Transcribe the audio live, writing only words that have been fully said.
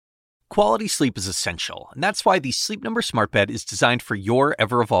Quality sleep is essential, and that's why the Sleep Number Smart Bed is designed for your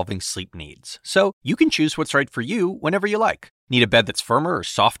ever-evolving sleep needs. So you can choose what's right for you whenever you like. Need a bed that's firmer or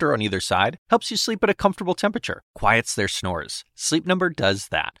softer on either side? Helps you sleep at a comfortable temperature, quiets their snores. Sleep Number does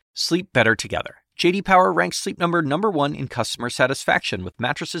that. Sleep better together. J.D. Power ranks Sleep Number #1 in customer satisfaction with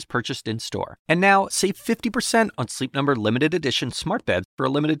mattresses purchased in-store. And now, save 50% on Sleep Number limited edition smart beds for a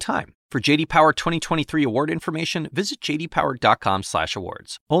limited time. For J.D. Power 2023 award information, visit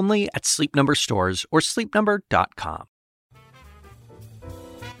jdpower.com/awards. Only at Sleep Number stores or sleepnumber.com.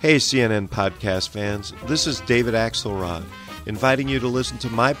 Hey, CNN podcast fans. This is David Axelrod, inviting you to listen to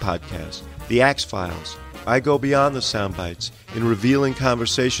my podcast, The Axe Files. I go beyond the sound bites in revealing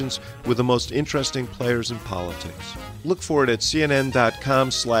conversations with the most interesting players in politics. Look for it at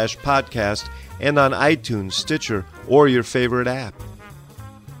cnn.com/podcast and on iTunes, Stitcher, or your favorite app.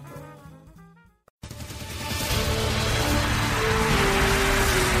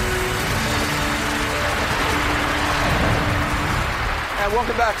 And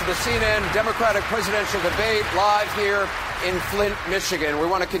welcome back to the CNN Democratic presidential debate live here in Flint, Michigan. We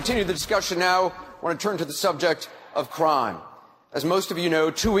want to continue the discussion now. I want to turn to the subject of crime. As most of you know,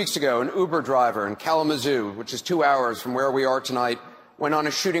 2 weeks ago, an Uber driver in Kalamazoo, which is 2 hours from where we are tonight, went on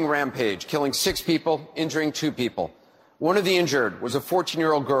a shooting rampage, killing 6 people, injuring 2 people. One of the injured was a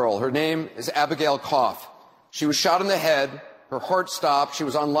 14-year-old girl. Her name is Abigail Koff. She was shot in the head. Her heart stopped. She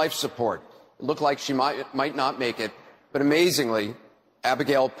was on life support. It looked like she might not make it, but amazingly,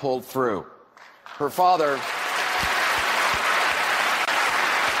 Abigail pulled through. Her father...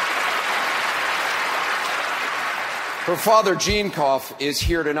 Her father, Gene Koff, is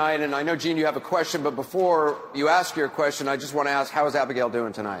here tonight, and I know, Gene, you have a question, but before you ask your question, I just want to ask, how is Abigail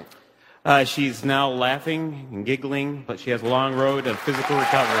doing tonight? She's now laughing and giggling, but she has a long road of physical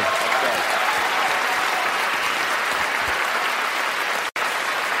recovery. Okay.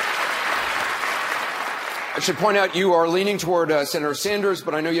 I should point out you are leaning toward Senator Sanders,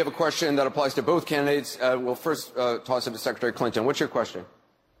 but I know you have a question that applies to both candidates. We'll first toss it to Secretary Clinton. What's your question?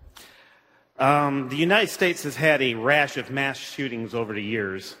 The United States has had a rash of mass shootings over the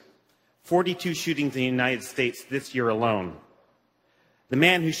years. 42 shootings in the United States this year alone. The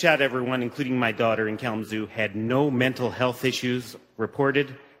man who shot everyone, including my daughter in Kalamazoo, had no mental health issues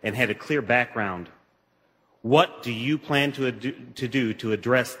reported and had a clear background. What do you plan to do to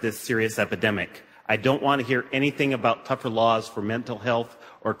address this serious epidemic? I don't want to hear anything about tougher laws for mental health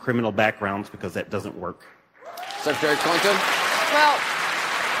or criminal backgrounds because that doesn't work. Secretary Clinton? Well,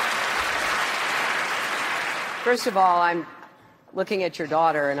 first of all, I'm looking at your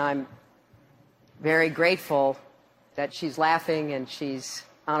daughter, and I'm very grateful that she's laughing and she's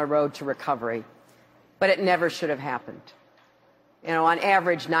on a road to recovery. But it never should have happened. You know, on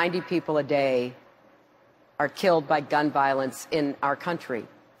average, 90 people a day are killed by gun violence in our country.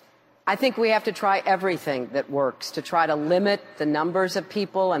 I think we have to try everything that works to try to limit the numbers of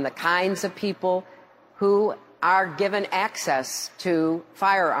people and the kinds of people who are given access to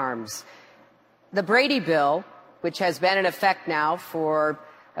firearms. The Brady Bill, which has been in effect now for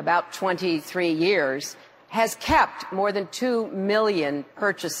about 23 years, has kept more than 2 million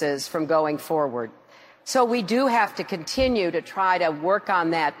purchases from going forward. So we do have to continue to try to work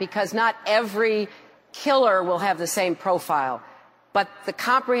on that, because not every killer will have the same profile. But the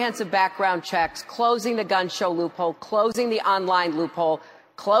comprehensive background checks, closing the gun show loophole, closing the online loophole,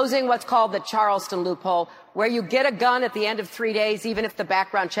 closing what's called the Charleston loophole, where you get a gun at the end of 3 days, even if the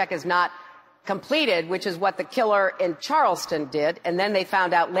background check is not completed, which is what the killer in Charleston did. And then they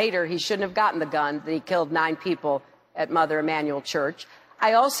found out later he shouldn't have gotten the gun, that he killed 9 people at Mother Emanuel Church.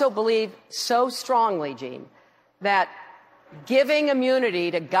 I also believe so strongly, Gene, that giving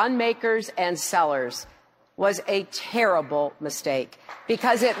immunity to gun makers and sellers was a terrible mistake,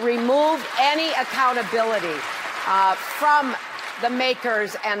 because it removed any accountability from the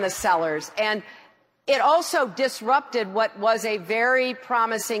makers and the sellers. And it also disrupted what was a very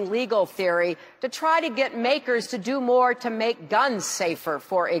promising legal theory to try to get makers to do more to make guns safer,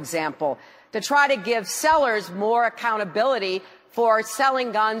 for example, to try to give sellers more accountability for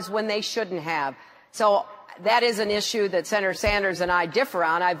selling guns when they shouldn't have. So that is an issue that Senator Sanders and I differ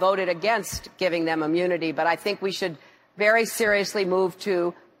on. I voted against giving them immunity, but I think we should very seriously move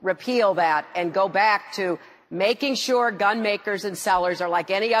to repeal that and go back to making sure gun makers and sellers are like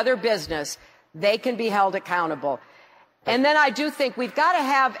any other business. They can be held accountable. And then I do think we've got to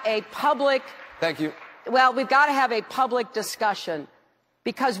have a public... Thank you. Well, we've got to have a public discussion,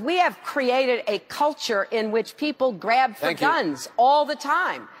 because we have created a culture in which people grab for guns all the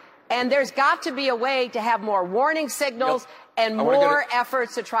time. And there's got to be a way to have more warning signals and more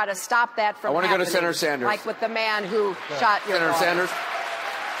efforts to try to stop that from happening. I want to go to Senator Sanders. Like with the man who shot your daughter. Senator Sanders.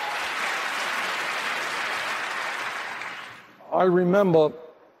 I remember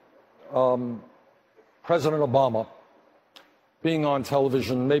President Obama being on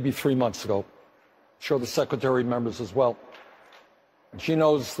television maybe 3 months ago. I'm sure the Secretary remembers as well. She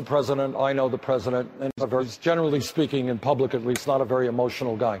knows the president, I know the president, and he's generally speaking, in public at least, not a very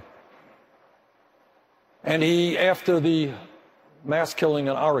emotional guy. And he, after the mass killing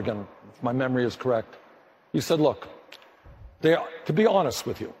in Oregon, if my memory is correct, he said, look, to be honest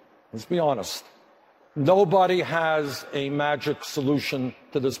with you, let's be honest, nobody has a magic solution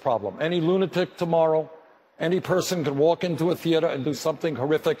to this problem. Any lunatic tomorrow, any person can walk into a theater and do something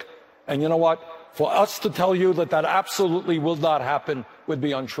horrific, and you know what? For us to tell you that that absolutely will not happen would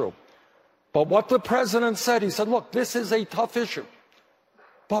be untrue. But what the president said, he said, look, this is a tough issue,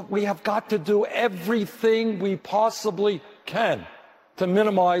 but we have got to do everything we possibly can to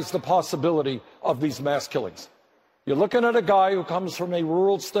minimize the possibility of these mass killings. You're looking at a guy who comes from a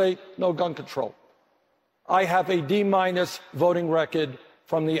rural state, no gun control. I have a D- voting record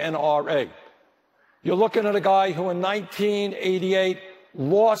from the NRA. You're looking at a guy who in 1988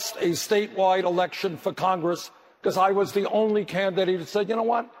 lost a statewide election for Congress because I was the only candidate who said, you know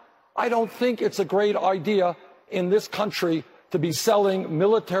what, I don't think it's a great idea in this country to be selling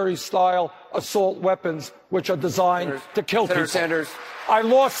military-style assault weapons which are designed to kill people. Sanders. I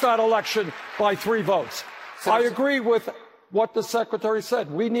lost that election by 3 votes. I agree with what the Secretary said.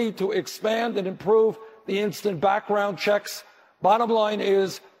 We need to expand and improve the instant background checks. Bottom line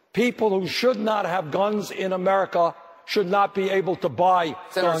is, people who should not have guns in America should not be able to buy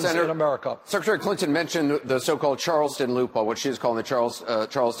guns in America. Secretary Clinton mentioned the so-called Charleston loophole, what she is calling the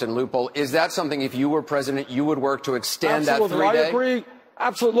Charleston loophole. Is that something, if you were president, you would work to extend that 3-day? I agree.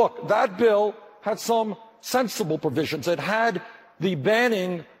 Absolutely. Look, that bill had some sensible provisions. It had the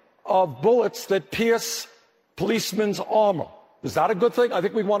banning of bullets that pierce policemen's armor. Is that a good thing? I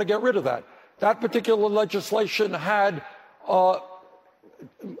think we want to get rid of that. That particular legislation had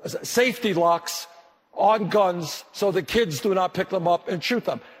safety locks on guns so the kids do not pick them up and shoot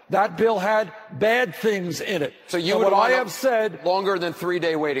them. That bill had bad things in it. So you and would what I have said, longer than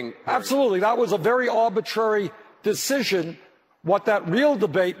 3-day waiting period. Absolutely. That was a very arbitrary decision. What that real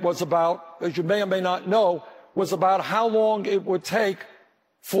debate was about, as you may or may not know, was about how long it would take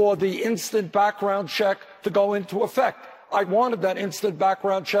for the instant background check to go into effect. I wanted that instant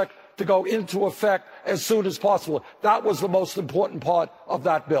background check to go into effect as soon as possible. That was the most important part of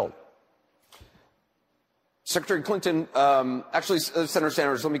that bill. Secretary Clinton, Senator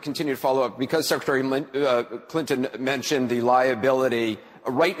Sanders, let me continue to follow up. Because Secretary Clinton mentioned the liability,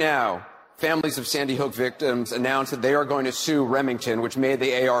 right now, families of Sandy Hook victims announced that they are going to sue Remington, which made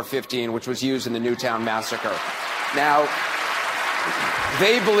the AR-15, which was used in the Newtown massacre. Now,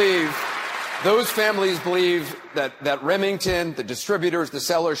 those families believe that Remington, the distributors, the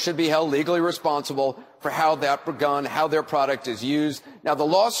sellers, should be held legally responsible for how that gun, how their product is used. Now, the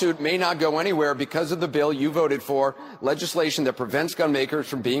lawsuit may not go anywhere because of the bill you voted for, legislation that prevents gun makers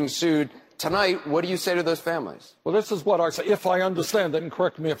from being sued. Tonight, what do you say to those families? Well, this is what I say, if I understand it, and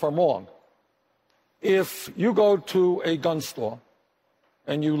correct me if I'm wrong. If you go to a gun store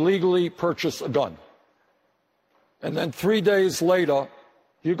and you legally purchase a gun, and then 3 days later,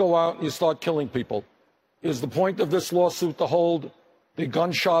 you go out and you start killing people, is the point of this lawsuit to hold the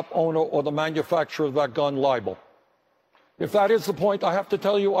gun shop owner or the manufacturer of that gun liable? If that is the point, I have to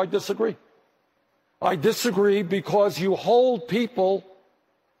tell you I disagree. I disagree because you hold people,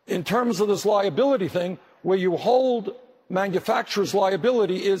 in terms of this liability thing, where you hold manufacturers'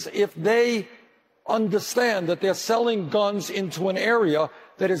 liability is if they understand that they're selling guns into an area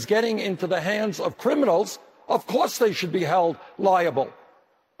that is getting into the hands of criminals, of course they should be held liable.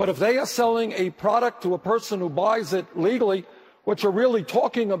 But if they are selling a product to a person who buys it legally, what you're really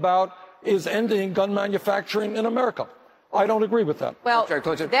talking about is ending gun manufacturing in America. I don't agree with that. Well,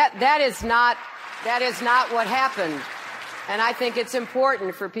 that is not what happened. And I think it's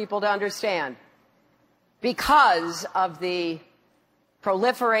important for people to understand. Because of the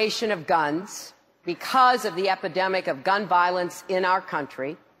proliferation of guns, because of the epidemic of gun violence in our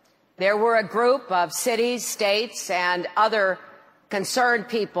country, there were a group of cities, states, and other concerned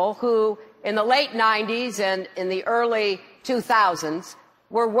people who, in the late 90s and in the early 2000s,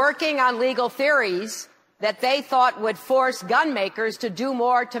 were working on legal theories that they thought would force gun makers to do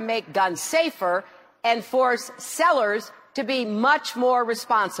more to make guns safer and force sellers to be much more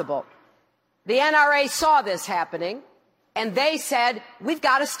responsible. The NRA saw this happening, and they said, we've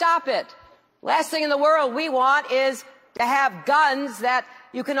got to stop it. Last thing in the world we want is to have guns that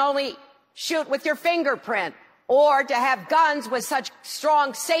you can only shoot with your fingerprint, or to have guns with such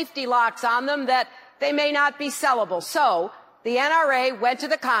strong safety locks on them that they may not be sellable. So the NRA went to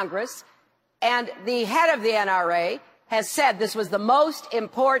the Congress, and the head of the NRA has said this was the most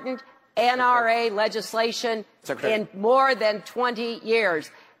important NRA legislation in more than 20 years.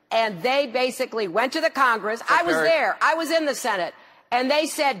 And they basically went to the Congress. I was there. I was in the Senate. And they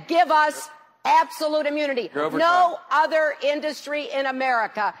said, give us absolute immunity. No other industry in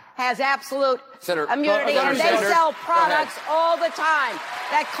America has absolute immunity, and they sell products all the time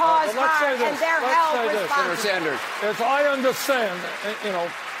that cause harm, and they're held responsible. Senator Sanders. As I understand,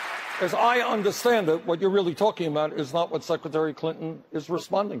 as I understand it, what you're really talking about is not what Secretary Clinton is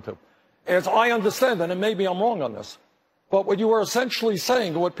responding to. As I understand it, and maybe I'm wrong on this, but what you are essentially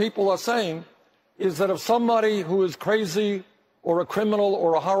saying, what people are saying, is that if somebody who is crazy or a criminal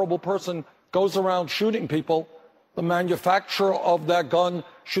or a horrible person goes around shooting people, the manufacturer of that gun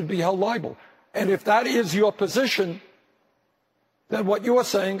should be held liable. And if that is your position, then what you are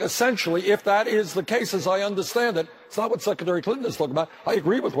saying, essentially, if that is the case, as I understand it, it's not what Secretary Clinton is talking about. I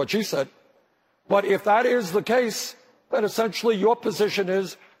agree with what she said. But if that is the case, then essentially your position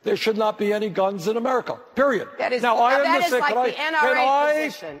is there should not be any guns in America, period. That is, now, I understand. That is like the NRA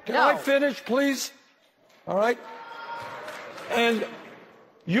position. Can I finish, please? All right? And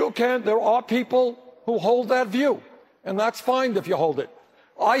there are people who hold that view, and that's fine if you hold it.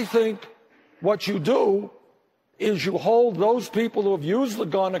 I think what you do is you hold those people who have used the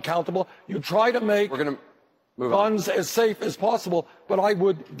gun accountable. You try to make guns as safe as possible, but I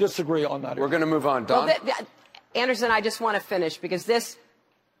would disagree on that. We're going to move on. Don? Well, Anderson, I just want to finish because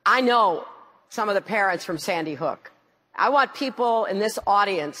I know some of the parents from Sandy Hook. I want people in this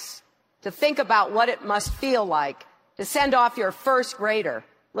audience to think about what it must feel like to send off your first grader,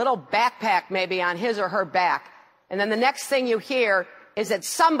 little backpack maybe on his or her back, and then the next thing you hear is that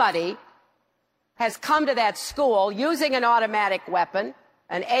somebody has come to that school using an automatic weapon,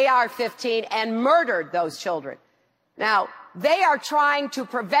 an AR-15, and murdered those children. Now, they are trying to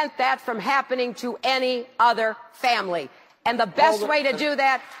prevent that from happening to any other family. And the best way to do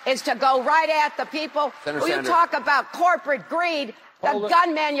that is to go right at the people who you talk about corporate greed. The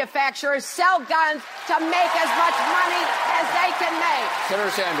gun manufacturers sell guns to make as much money as they can make.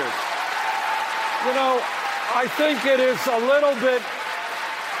 Senator Sanders. You know, I think it is a little bit...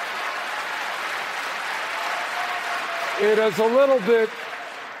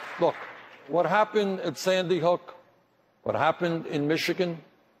 Look, what happened at Sandy Hook, what happened in Michigan,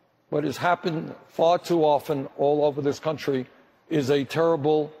 what has happened far too often all over this country is a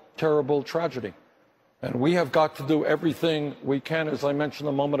terrible, terrible tragedy. And we have got to do everything we can, as I mentioned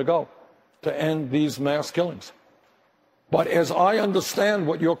a moment ago, to end these mass killings. But as I understand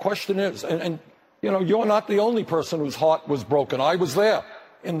what your question is, and you know, you're not the only person whose heart was broken. I was there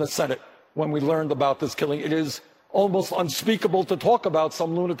in the Senate when we learned about this killing. It is almost unspeakable to talk about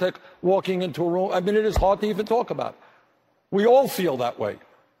some lunatic walking into a room. I mean, it is hard to even talk about. We all feel that way.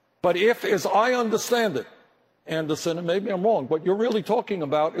 But if, as I understand it, Anderson, and maybe I'm wrong, what you're really talking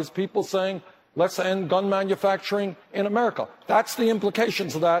about is people saying, let's end gun manufacturing in America. That's the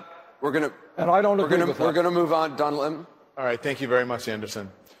implications of that. And I don't agree with that. We're going to move on. Don Lim. All right. Thank you very much,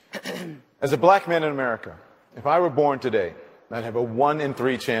 Anderson. As a black man in America, if I were born today, I'd have a 1 in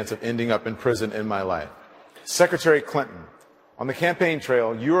 3 chance of ending up in prison in my life. Secretary Clinton, on the campaign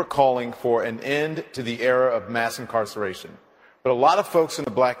trail, you are calling for an end to the era of mass incarceration. But a lot of folks in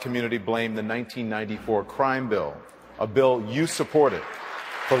the black community blame the 1994 crime bill, a bill you supported,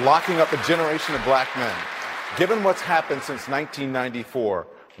 for locking up a generation of black men. Given what's happened since 1994,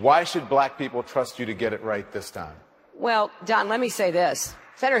 why should black people trust you to get it right this time? Well, Don, let me say this.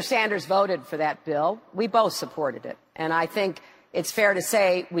 Senator Sanders voted for that bill. We both supported it. And I think it's fair to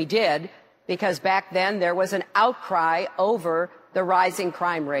say we did, because back then there was an outcry over the rising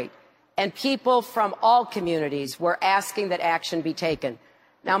crime rate. And people from all communities were asking that action be taken.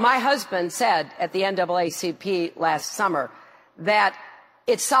 Now, my husband said at the NAACP last summer that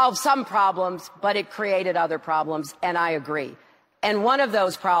it solved some problems, but it created other problems, and I agree. And one of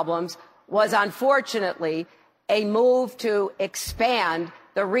those problems was, unfortunately, a move to expand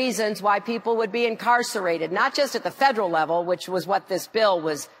the reasons why people would be incarcerated, not just at the federal level, which was what this bill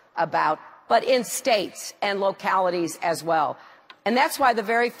was about, but in states and localities as well. And that's why the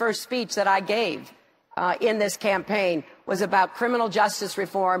very first speech that I gave in this campaign was about criminal justice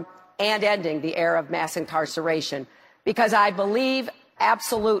reform and ending the era of mass incarceration, because I believe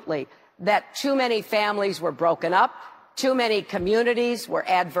absolutely that too many families were broken up, too many communities were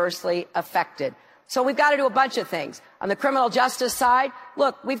adversely affected. So we've got to do a bunch of things. On the criminal justice side,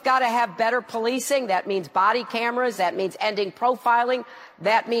 look, we've got to have better policing. That means body cameras. That means ending profiling.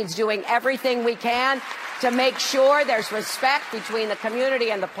 That means doing everything we can to make sure there's respect between the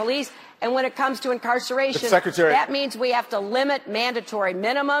community and the police. And when it comes to incarceration, that means we have to limit mandatory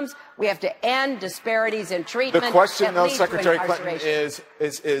minimums. We have to end disparities in treatment. The question, though, Secretary Clinton,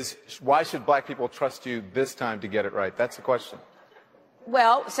 is why should black people trust you this time to get it right? That's the question.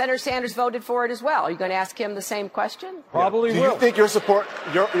 Well, Senator Sanders voted for it as well. Are you going to ask him the same question? Probably will. Do you think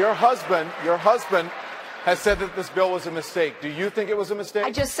your husband has said that this bill was a mistake? Do you think it was a mistake?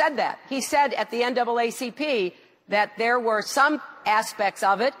 I just said that. He said at the NAACP that there were some aspects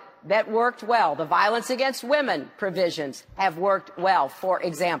of it that worked well. The violence against women provisions have worked well, for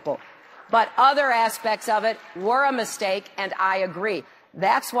example. But other aspects of it were a mistake, and I agree.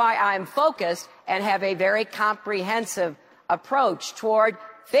 That's why I'm focused and have a very comprehensive approach toward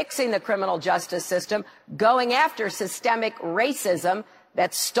fixing the criminal justice system, going after systemic racism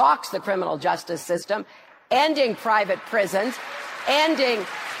that stalks the criminal justice system, ending private prisons, ending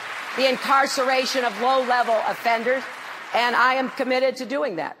the incarceration of low-level offenders, and I am committed to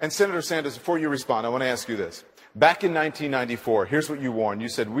doing that. And Senator Sanders, before you respond, I want to ask you this. Back in 1994, here's what you warned. You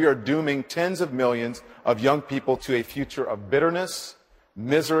said, we are dooming tens of millions of young people to a future of bitterness,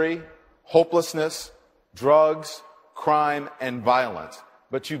 misery, hopelessness, drugs, crime, and violence.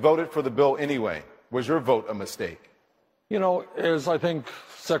 But you voted for the bill anyway. Was your vote a mistake? You know, as I think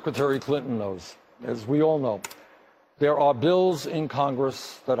Secretary Clinton knows, as we all know, there are bills in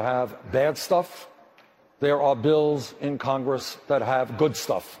Congress that have bad stuff. There are bills in Congress that have good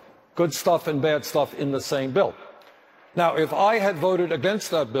stuff and bad stuff in the same bill. Now, if I had voted against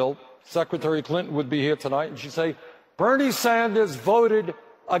that bill, Secretary Clinton would be here tonight and she'd say, Bernie Sanders voted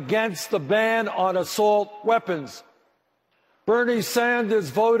against the ban on assault weapons. Bernie Sanders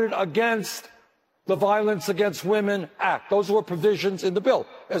voted against the Violence Against Women Act. Those were provisions in the bill,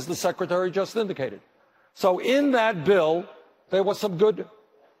 as the Secretary just indicated. So in that bill, there were some good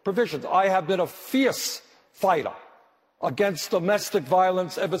provisions. I have been a fierce fighter against domestic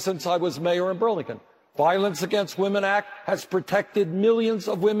violence ever since I was mayor in Burlington. Violence Against Women Act has protected millions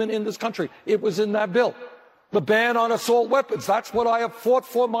of women in this country. It was in that bill. The ban on assault weapons, that's what I have fought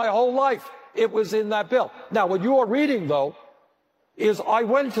for my whole life. It was in that bill. Now, what you are reading, though, is I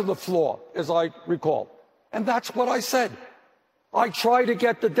went to the floor, as I recall, and that's what I said. I tried to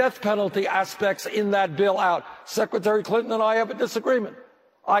get the death penalty aspects in that bill out. Secretary Clinton and I have a disagreement.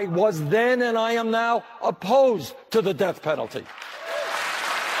 I was then and I am now opposed to the death penalty.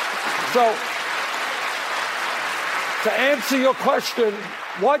 So, to answer your question,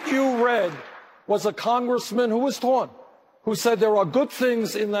 what you read was a congressman who was torn, who said there are good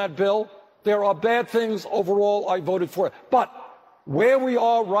things in that bill, there are bad things. Overall, I voted for it. But where we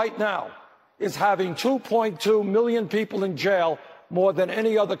are right now is having 2.2 million people in jail, more than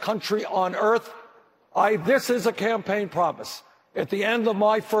any other country on earth. This is a campaign promise. At the end of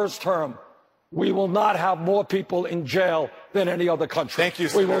my first term, we will not have more people in jail than any other country. Thank you,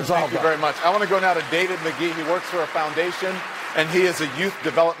 Senator. Thank you very much. I want to go now to David McGee. He works for a foundation, and he is a youth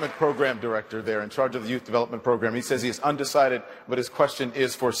development program director there, in charge of the youth development program. He says he is undecided, but his question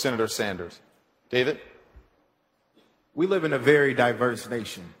is for Senator Sanders. David? We live in a very diverse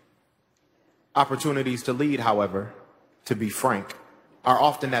nation. Opportunities to lead, however, to be frank, are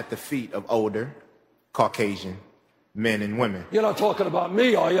often at the feet of older, Caucasian men and women. You're not talking about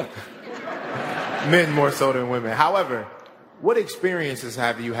me, are you? Men more so than women. However, what experiences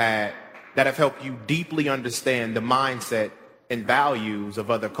have you had that have helped you deeply understand the mindset and values of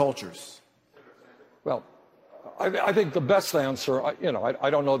other cultures? Well, I think the best answer, I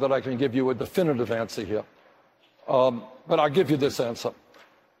don't know that I can give you a definitive answer here, but I'll give you this answer.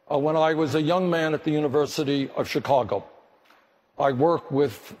 When I was a young man at the University of Chicago, I worked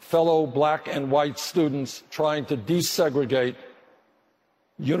with fellow black and white students trying to desegregate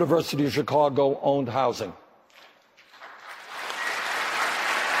University of Chicago-owned housing.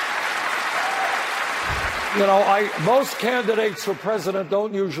 Most candidates for president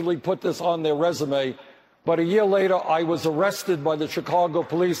don't usually put this on their resume, but a year later I was arrested by the Chicago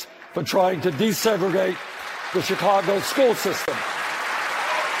police for trying to desegregate the Chicago school system.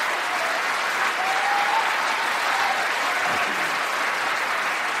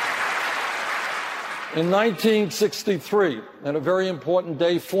 In 1963, and a very important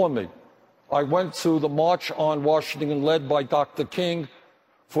day for me, I went to the March on Washington led by Dr. King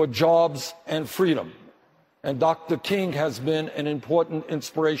for jobs and freedom. And Dr. King has been an important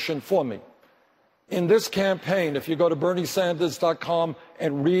inspiration for me. In this campaign, if you go to BernieSanders.com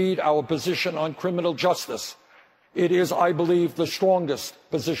and read our position on criminal justice, it is, I believe, the strongest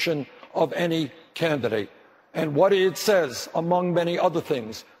position of any candidate. And what it says, among many other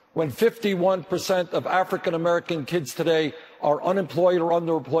things, when 51% of African-American kids today are unemployed or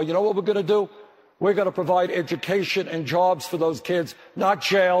underemployed, you know what we're going to do? We're going to provide education and jobs for those kids, not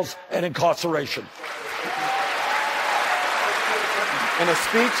jails and incarceration. In a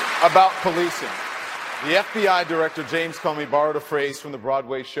speech about policing, the FBI Director James Comey borrowed a phrase from the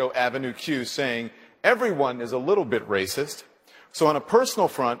Broadway show Avenue Q, saying, "Everyone is a little bit racist." So on a personal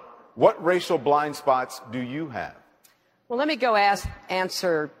front, what racial blind spots do you have? Well, let me go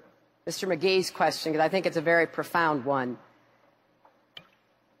answer Mr. McGee's question, because I think it's a very profound one.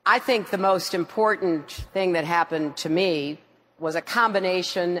 I think the most important thing that happened to me was a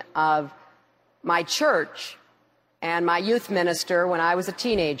combination of my church and my youth minister when I was a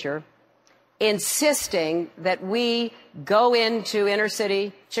teenager insisting that we go into inner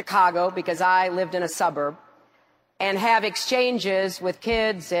city Chicago, because I lived in a suburb, and have exchanges with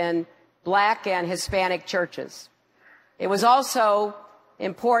kids in black and Hispanic churches. It was also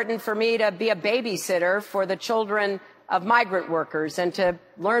important for me to be a babysitter for the children of migrant workers and to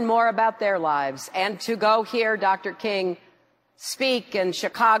learn more about their lives, and to go hear Dr. King speak in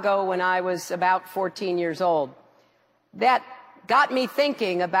Chicago when I was about 14 years old. That got me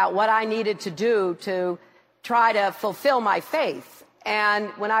thinking about what I needed to do to try to fulfill my faith. And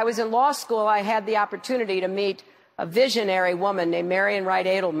when I was in law school, I had the opportunity to meet a visionary woman named Marian Wright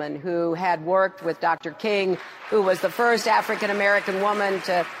Edelman, who had worked with Dr. King, who was the first African-American woman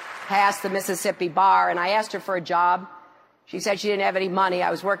to pass the Mississippi bar. And I asked her for a job. She said she didn't have any money.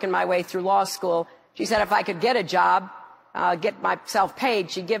 I was working my way through law school. She said if I could get a job, get myself paid,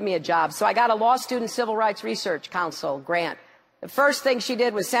 she'd give me a job. So I got a Law Student Civil Rights Research Council grant. The first thing she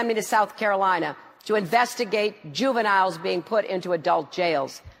did was send me to South Carolina to investigate juveniles being put into adult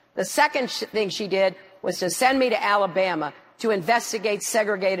jails. The second thing she did was to send me to Alabama to investigate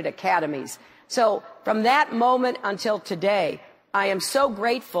segregated academies. So from that moment until today, I am so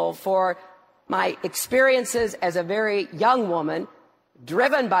grateful for my experiences as a very young woman,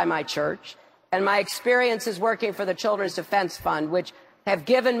 driven by my church, and my experiences working for the Children's Defense Fund, which have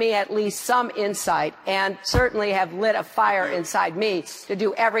given me at least some insight and certainly have lit a fire inside me to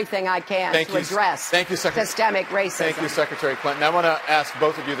do everything I can to address systemic racism. Thank you, Secretary Clinton. I want to ask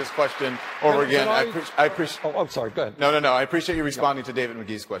both of you this question over again. I appreciate. Oh, I'm sorry. Go ahead. No. I appreciate you responding to David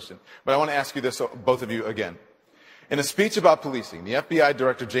McGee's question, but I want to ask you this, both of you, again. In a speech about policing, the FBI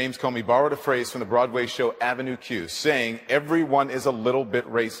Director James Comey borrowed a phrase from the Broadway show Avenue Q, saying, "Everyone is a little bit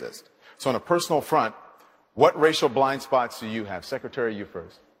racist." So on a personal front, what racial blind spots do you have? Secretary, you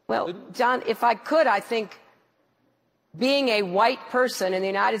first. Well, John, if I could, I think being a white person in the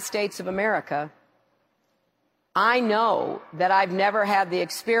United States of America, I know that I've never had the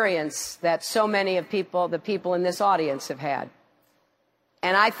experience that so many of the people in this audience have had.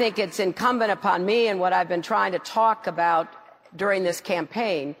 And I think it's incumbent upon me, and what I've been trying to talk about during this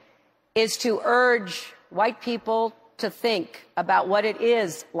campaign, is to urge white people to think about what it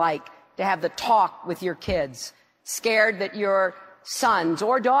is like to have the talk with your kids, scared that your sons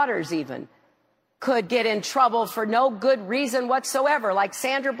or daughters even could get in trouble for no good reason whatsoever, like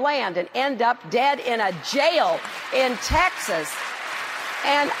Sandra Bland, and end up dead in a jail in Texas.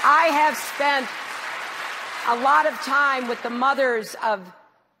 And I have spent a lot of time with the mothers of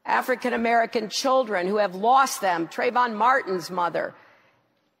African-American children who have lost them, Trayvon Martin's mother.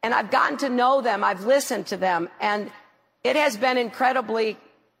 And I've gotten to know them, I've listened to them, and it has been incredibly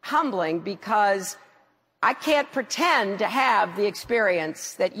humbling, because I can't pretend to have the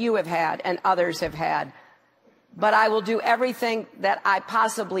experience that you have had and others have had. But I will do everything that I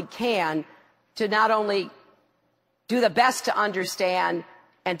possibly can to not only do the best to understand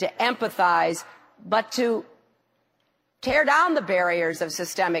and to empathize, but to tear down the barriers of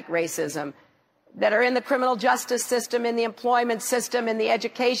systemic racism that are in the criminal justice system, in the employment system, in the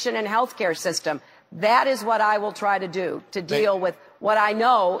education and healthcare system. That is what I will try to do, to deal with what I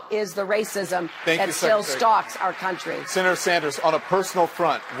know is the racism that still stalks our country. Senator Sanders, on a personal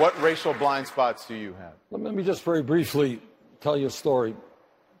front, what racial blind spots do you have? Let me just very briefly tell you a story.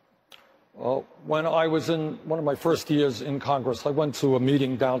 When I was in one of my first years in Congress, I went to a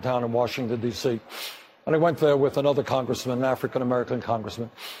meeting downtown in Washington, D.C., and I went there with another congressman, an African-American congressman.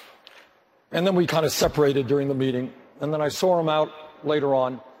 And then we kind of separated during the meeting, and then I saw him out later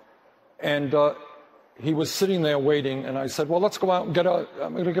on, and he was sitting there waiting, and I said, well, let's go out and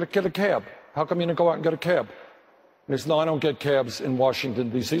I'm going to get a cab. How come you didn't go out and get a cab? And he said, no, I don't get cabs in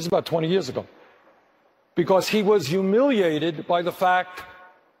Washington, D.C. It's about 20 years ago. Because he was humiliated by the fact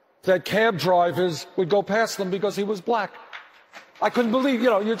that cab drivers would go past them because he was black. I couldn't believe,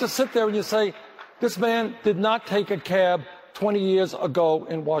 you just sit there and you say, this man did not take a cab 20 years ago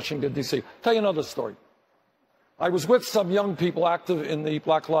in Washington, D.C. Tell you another story. I was with some young people active in the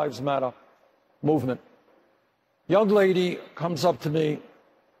Black Lives Matter movement. Young lady comes up to me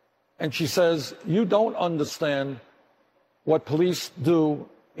and she says, you don't understand what police do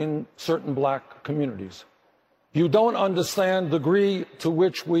in certain black communities. You don't understand the degree to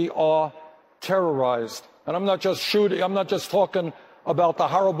which we are terrorized. And I'm not just talking about the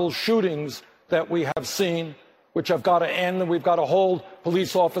horrible shootings that we have seen, which have got to end, and we've got to hold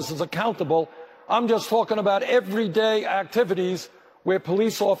police officers accountable. I'm just talking about everyday activities where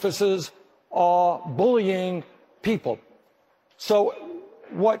police officers are bullying people. So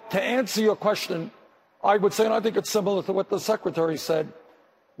to answer your question, I would say, and I think it's similar to what the Secretary said,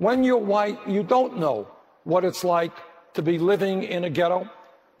 when you're white, you don't know what it's like to be living in a ghetto.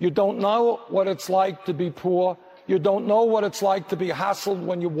 You don't know what it's like to be poor. You don't know what it's like to be hassled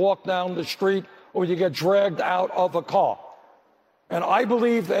when you walk down the street or you get dragged out of a car. And I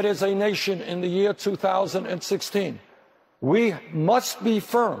believe that as a nation in the year 2016, we must be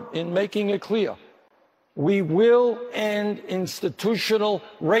firm in making it clear we will end institutional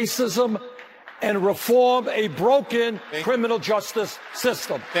racism and reform a broken criminal justice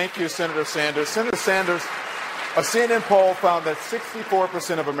system. Thank you, Senator Sanders. Senator Sanders, a CNN poll found that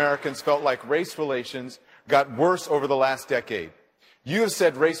 64% of Americans felt like race relations got worse over the last decade. You have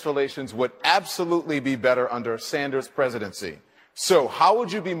said race relations would absolutely be better under Sanders' presidency. So how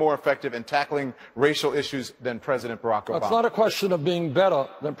would you be more effective in tackling racial issues than President Barack Obama? It's not a question of being better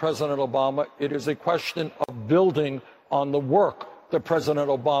than President Obama. It is a question of building on the work that President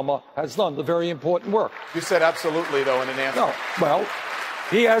Obama has done, the very important work. You said absolutely, though, in an answer. No, well,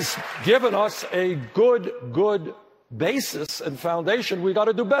 he has given us a good basis and foundation. We got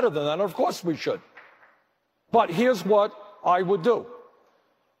to do better than that. Of course we should. But here's what I would do.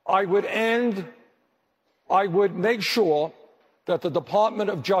 I would make sure that the Department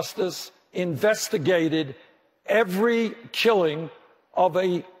of Justice investigated every killing of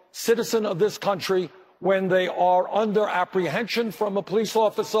a citizen of this country when they are under apprehension from a police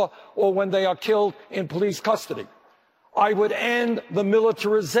officer or when they are killed in police custody. I would end the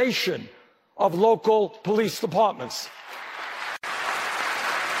militarization of local police departments.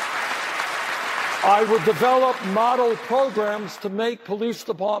 I would develop model programs to make police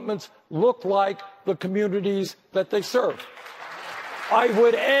departments look like the communities that they serve. I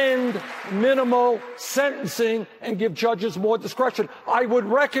would end minimal sentencing and give judges more discretion. I would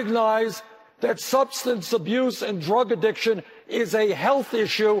recognize that substance abuse and drug addiction is a health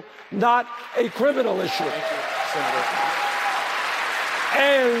issue, not a criminal issue. Thank you, Senator.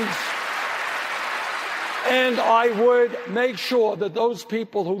 And I would make sure that those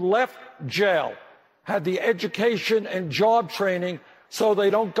people who left jail had the education and job training so they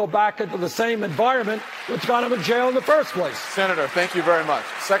don't go back into the same environment which got them in jail in the first place. Senator, thank you very much.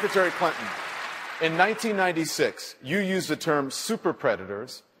 Secretary Clinton, in 1996, you used the term super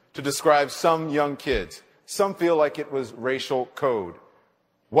predators to describe some young kids. Some feel like it was racial code.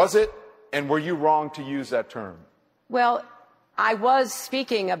 Was it, and were you wrong to use that term? Well, I was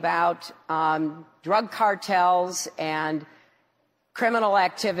speaking about drug cartels and criminal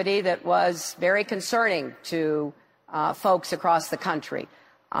activity that was very concerning to folks across the country.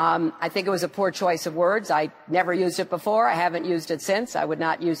 I think it was a poor choice of words. I never used it before. I haven't used it since. I would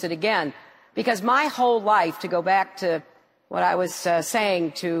not use it again. Because my whole life, to go back to what I was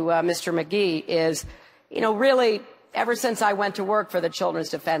saying to Mr. McGee, is, really, ever since I went to work for the Children's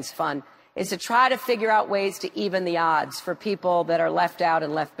Defense Fund, is to try to figure out ways to even the odds for people that are left out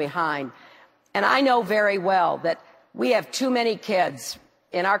and left behind. And I know very well that we have too many kids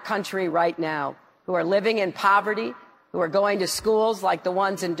in our country right now who are living in poverty, who are going to schools like the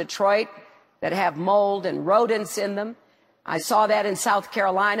ones in Detroit that have mold and rodents in them. I saw that in South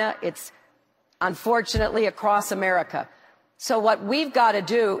Carolina. It's unfortunately across America. So what we've got to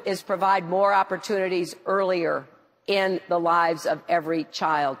do is provide more opportunities earlier in the lives of every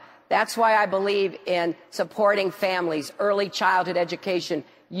child. That's why I believe in supporting families, early childhood education,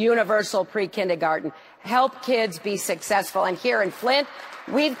 universal pre-kindergarten, help kids be successful. And here in Flint,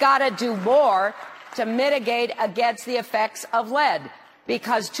 we've got to do more to mitigate against the effects of lead,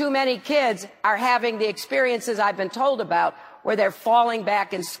 because too many kids are having the experiences I've been told about where they're falling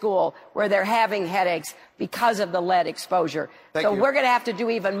back in school, where they're having headaches because of the lead exposure. So we're going to have to do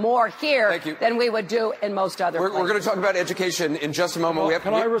even more here than we would do in most other places. We're going to talk about education in just a moment. Well,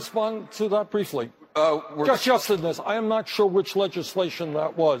 can I respond to that briefly? Just in this, I am not sure which legislation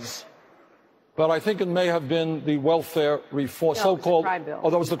that was, but I think it may have been the welfare reform, so-called.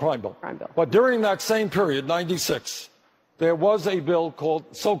 Oh, that was the crime bill. But during that same period, 96, there was a bill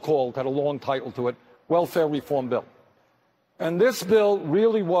called, so-called, had a long title to it, welfare reform bill. And this bill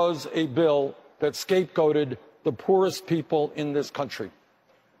really was a bill that scapegoated the poorest people in this country.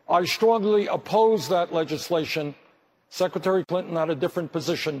 I strongly oppose that legislation. Secretary Clinton had a different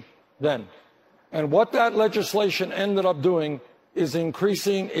position, then. And what that legislation ended up doing is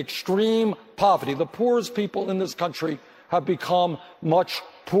increasing extreme poverty. The poorest people in this country have become much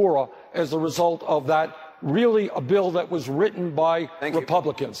poorer as a result of that, really a bill that was written by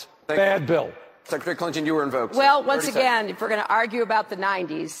Republicans. Bad bill. Secretary Clinton, you were invoked. Well, once again, if we're going to argue about the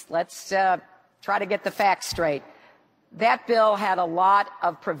 90s, let's try to get the facts straight. That bill had a lot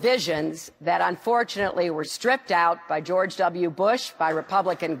of provisions that unfortunately were stripped out by George W. Bush, by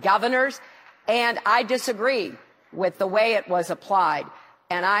Republican governors, and I disagree with the way it was applied.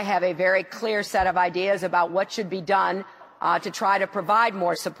 And I have a very clear set of ideas about what should be done to try to provide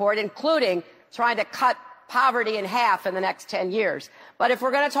more support, including trying to cut poverty in half in the next 10 years. But if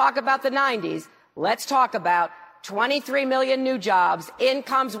we're going to talk about the 90s, let's talk about 23 million new jobs.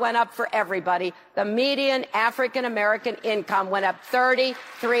 Incomes went up for everybody. The median African-American income went up 33%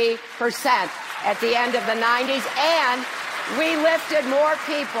 at the end of the 90s. And we lifted more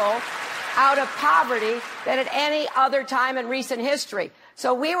people out of poverty than at any other time in recent history.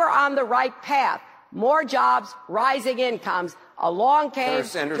 So we were on the right path. More jobs, rising incomes. Along came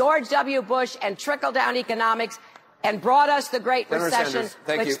George W. Bush and trickle-down economics and brought us the Great Recession,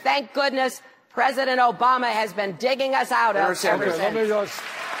 which, thank goodness, President Obama has been digging us out of ever since.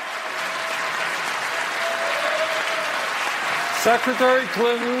 Secretary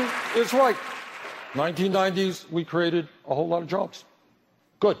Clinton is right. 1990s, we created a whole lot of jobs.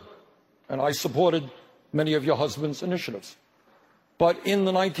 Good. And I supported many of your husband's initiatives. But in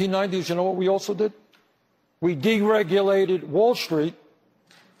the 1990s, you know what we also did? We deregulated Wall Street,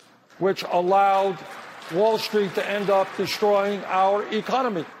 which allowed Wall Street to end up destroying our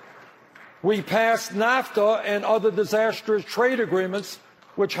economy. We passed NAFTA and other disastrous trade agreements,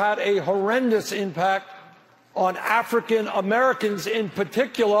 which had a horrendous impact on African Americans in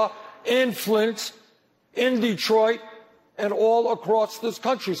particular, in Flint, in Detroit, and all across this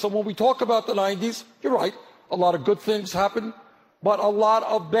country. So when we talk about the 90s, you're right, a lot of good things happened, but a lot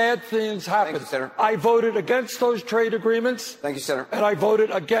of bad things happened. Thank you, Senator. I voted against those trade agreements. Thank you, Senator. And I voted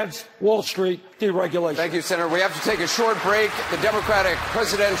against Wall Street deregulation. Thank you, Senator. We have to take a short break. The Democratic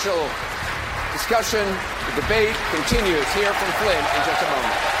presidential discussion, the debate continues here from Flint in just a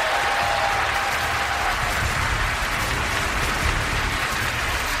moment.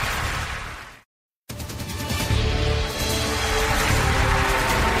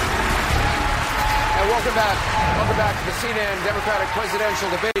 And welcome back. Welcome back to the CNN Democratic presidential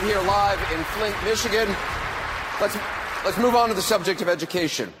debate here live in Flint, Michigan. Let's move on to the subject of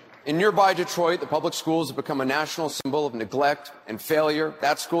education. In nearby Detroit, the public schools have become a national symbol of neglect and failure.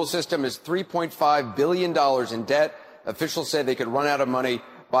 That school system is $3.5 billion in debt. Officials say they could run out of money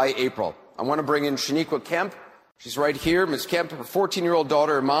by April. I want to bring in Shaniqua Kemp. She's right here. Ms. Kemp, her 14-year-old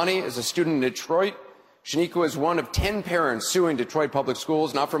daughter, Imani, is a student in Detroit. Shaniqua is one of 10 parents suing Detroit public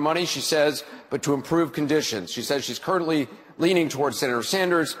schools, not for money, she says, but to improve conditions. She says she's currently leaning towards Senator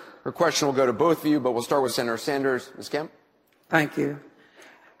Sanders. Her question will go to both of you, but we'll start with Senator Sanders. Ms. Kemp? Thank you.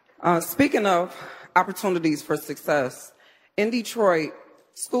 Speaking of opportunities for success, in Detroit,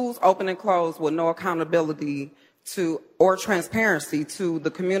 schools open and close with no accountability to or transparency to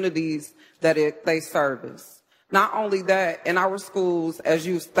the communities that they service. Not only that, in our schools, as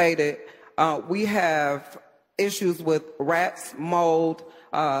you stated, we have issues with rats, mold,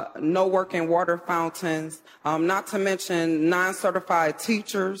 no working water fountains, not to mention non-certified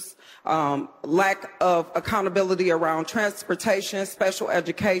teachers, lack of accountability around transportation, special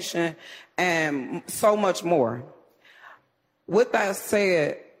education, and so much more. With that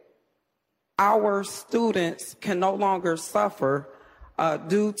said, our students can no longer suffer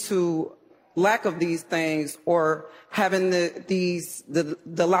due to lack of these things or having the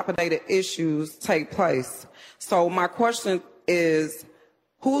dilapidated issues take place. So my question is,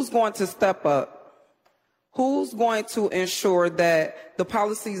 who's going to step up? Who's going to ensure that the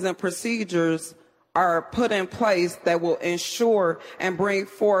policies and procedures are put in place that will ensure and bring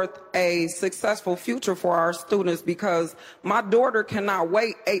forth a successful future for our students? Because my daughter cannot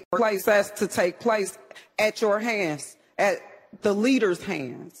wait 8 places to take place at your hands, at the leaders'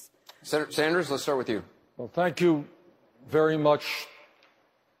 hands. Senator Sanders, let's start with you. Well, thank you very much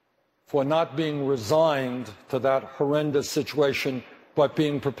for not being resigned to that horrendous situation, but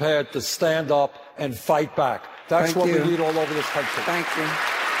being prepared to stand up and fight back. That's what we need all over this country. Thank you.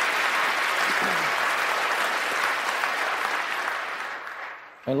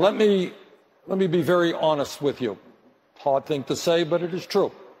 And let me be very honest with you. Hard thing to say, but it is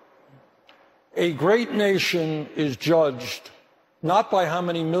true. A great nation is judged not by how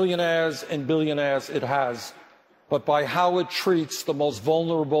many millionaires and billionaires it has, but by how it treats the most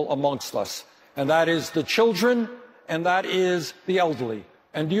vulnerable amongst us. And that is the children, and that is the elderly.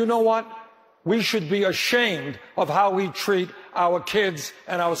 And do you know what? We should be ashamed of how we treat our kids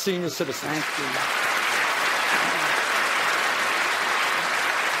and our senior citizens. Thank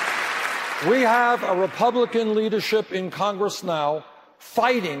you. We have a Republican leadership in Congress now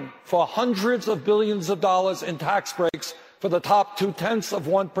fighting for hundreds of billions of dollars in tax breaks for the top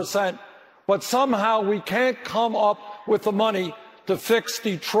 0.2%, but somehow we can't come up with the money to fix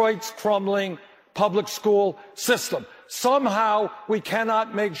Detroit's crumbling public school system. Somehow we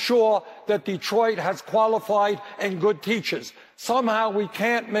cannot make sure that Detroit has qualified and good teachers. Somehow we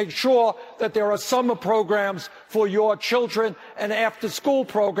can't make sure that there are summer programs for your children and after-school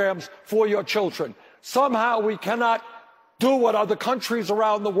programs for your children. Somehow we cannot do what other countries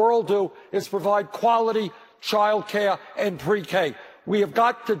around the world do, is provide quality child care and pre-K. We have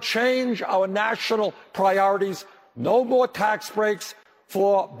got to change our national priorities. No more tax breaks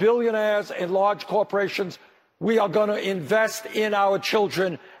for billionaires and large corporations. We are going to invest in our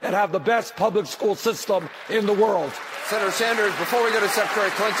children and have the best public school system in the world. Senator Sanders, before we go to Secretary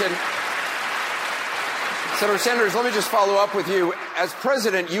Clinton, Senator Sanders, let me just follow up with you. As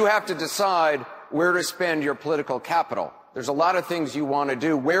president, you have to decide where to spend your political capital. There's a lot of things you want to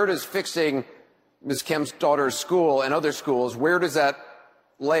do. Where does fixing Ms. Kemp's daughter's school and other schools, where does that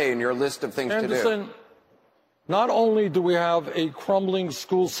lay in your list of things to do? Not only do we have a crumbling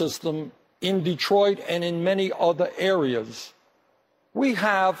school system in Detroit and in many other areas, we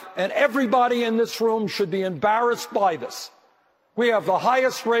have, and everybody in this room should be embarrassed by this, we have the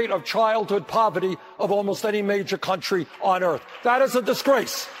highest rate of childhood poverty of almost any major country on earth. That is a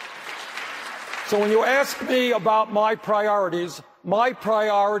disgrace. So when you ask me about my priorities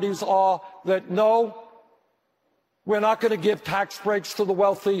are that no, we're not going to give tax breaks to the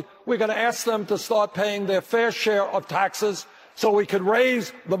wealthy. We're going to ask them to start paying their fair share of taxes so we can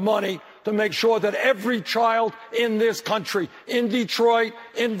raise the money to make sure that every child in this country, in Detroit,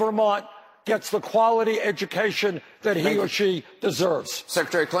 in Vermont, gets the quality education that he or she deserves.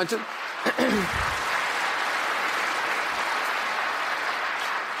 Secretary Clinton.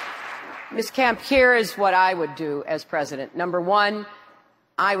 Ms. Kemp, here is what I would do as president. Number one,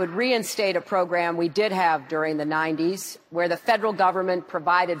 I would reinstate a program we did have during the 90s where the federal government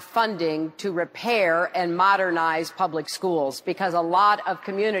provided funding to repair and modernize public schools because a lot of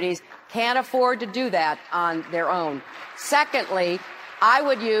communities can't afford to do that on their own. Secondly, I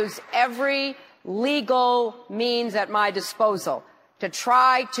would use every legal means at my disposal to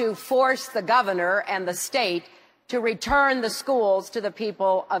try to force the governor and the state to return the schools to the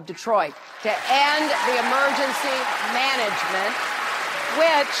people of Detroit, to end the emergency management,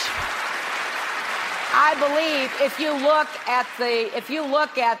 which I believe if you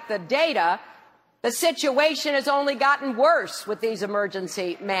look at the data, the situation has only gotten worse with these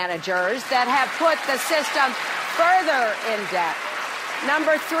emergency managers that have put the system further in debt.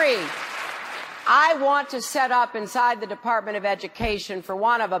 Number three, I want to set up inside the Department of Education, for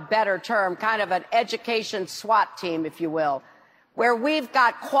want of a better term, kind of an education SWAT team, if you will, where we've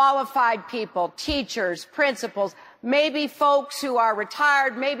got qualified people, teachers, principals, maybe folks who are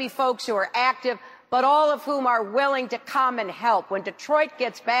retired, maybe folks who are active, but all of whom are willing to come and help. When Detroit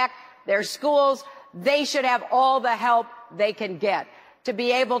gets back their schools, they should have all the help they can get to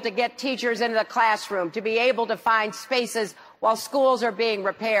be able to get teachers into the classroom, to be able to find spaces while schools are being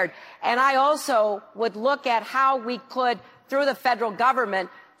repaired. And I also would look at how we could, through the federal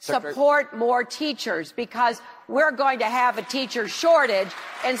government, support more teachers, because we're going to have a teacher shortage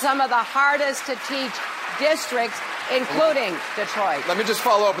in some of the hardest to teach districts, including Detroit. Let me just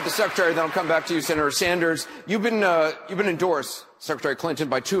follow up with the Secretary, then I'll come back to you, Senator Sanders. You've been endorsed, Secretary Clinton,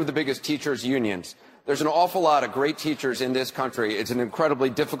 by two of the biggest teachers' unions. There's an awful lot of great teachers in this country. It's an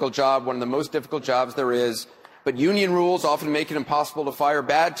incredibly difficult job, one of the most difficult jobs there is. But union rules often make it impossible to fire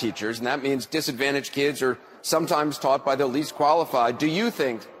bad teachers, and that means disadvantaged kids are sometimes taught by the least qualified. Do you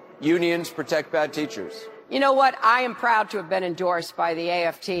think unions protect bad teachers? You know what? I am proud to have been endorsed by the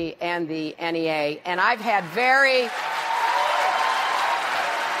AFT and the NEA, and I've had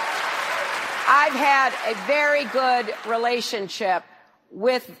a very good relationship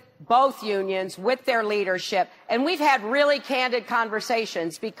with both unions, with their leadership, and we've had really candid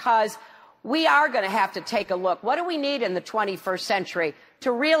conversations because we are going to have to take a look. What do we need in the 21st century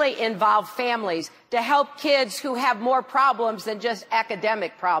to really involve families, to help kids who have more problems than just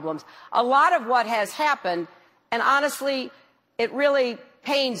academic problems? A lot of what has happened, and honestly, it really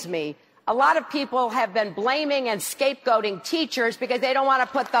pains me, a lot of people have been blaming and scapegoating teachers because they don't want to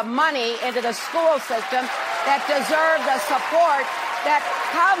put the money into the school system that deserve the support that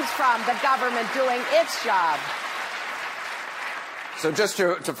comes from the government doing its job. So just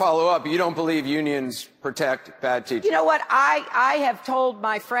to follow up, you don't believe unions protect bad teachers? You know what? I have told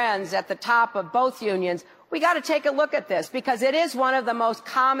my friends at the top of both unions, we got to take a look at this because it is one of the most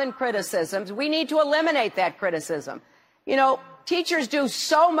common criticisms. We need to eliminate that criticism. You know, teachers do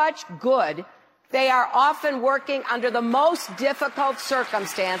so much good. They are often working under the most difficult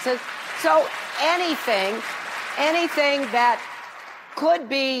circumstances. So anything that could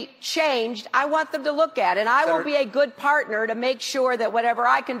be changed, I want them to look at. And I will be a good partner to make sure that whatever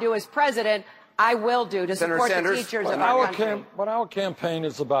I can do as president, I will do to support the teachers of our country. What our campaign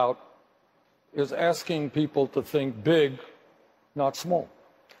is about is asking people to think big, not small.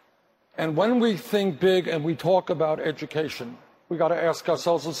 And when we think big and we talk about education, we got to ask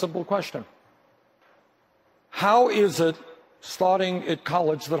ourselves a simple question. How is it, starting at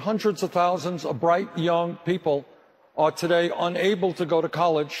college, that hundreds of thousands of bright young people are today unable to go to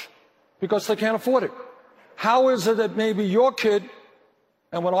college because they can't afford it? How is it that maybe your kid,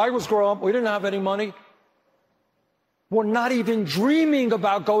 and when I was growing up, we didn't have any money, were not even dreaming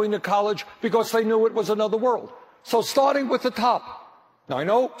about going to college because they knew it was another world? So starting with the top. Now, I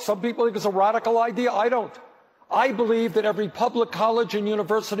know some people think it's a radical idea. I don't. I believe that every public college and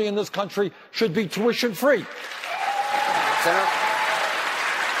university in this country should be tuition free. Senator?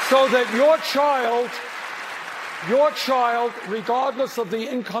 So that your child, regardless of the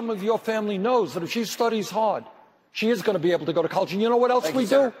income of your family, knows that if she studies hard, she is going to be able to go to college. And you know what else we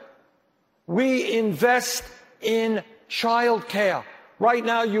do? We invest in child care. Right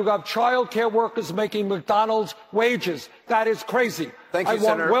now, you have child care workers making McDonald's wages. That is crazy. Thank you, I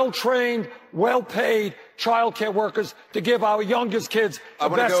Senator. want well-trained, well-paid child care workers to give our youngest kids the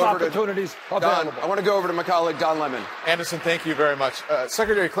best opportunities available. I want to go over to my colleague, Don Lemon. Anderson, thank you very much.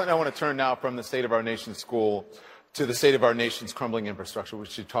 Secretary Clinton, I want to turn now from the state of our nation's school to the state of our nation's crumbling infrastructure,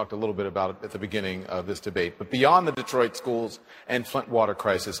 which you talked a little bit about at the beginning of this debate. But beyond the Detroit schools and Flint water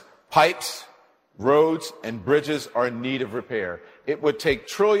crisis, pipes, roads, and bridges are in need of repair. It would take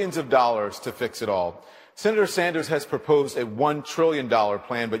trillions of dollars to fix it all. Senator Sanders has proposed a $1 trillion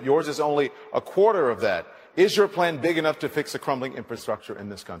plan, but yours is only a quarter of that. Is your plan big enough to fix the crumbling infrastructure in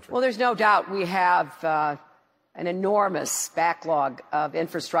this country? Well, there's no doubt we have an enormous backlog of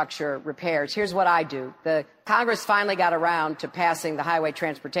infrastructure repairs. Here's what I do. The Congress finally got around to passing the highway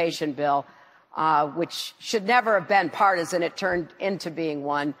transportation bill, which should never have been partisan. It turned into being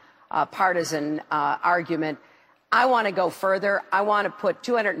one partisan argument. I want to go further. I want to put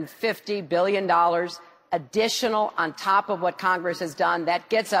 $250 billion additional on top of what Congress has done. That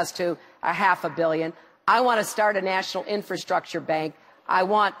gets us to $500 million. I want to start a national infrastructure bank. I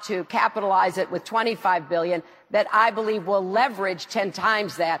want to capitalize it with $25 billion that I believe will leverage 10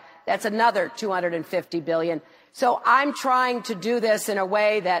 times that. That's another $250 billion. So I'm trying to do this in a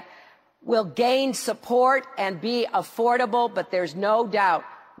way that will gain support and be affordable, but there's no doubt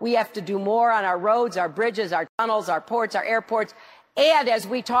we have to do more on our roads, our bridges, our tunnels, our ports, our airports, and as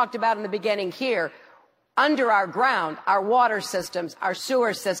we talked about in the beginning here, under our ground, our water systems, our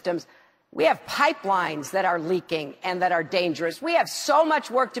sewer systems. We have pipelines that are leaking and that are dangerous. We have so much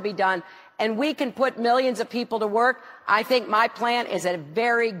work to be done, and we can put millions of people to work. I think my plan is a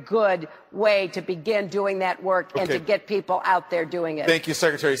very good way to begin doing that work and to get people out there doing it. Thank you,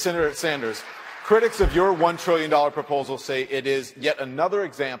 Secretary. Senator Sanders, critics of your $1 trillion proposal say it is yet another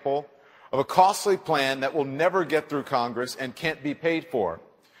example of a costly plan that will never get through Congress and can't be paid for.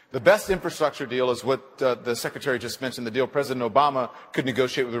 The best infrastructure deal is what the Secretary just mentioned. The deal President Obama could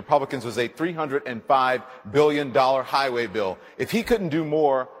negotiate with Republicans was a $305 billion highway bill. If he couldn't do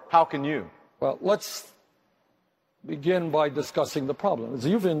more, how can you? Well, let's begin by discussing the problem. As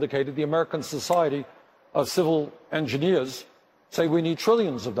you've indicated, the American Society of Civil Engineers say we need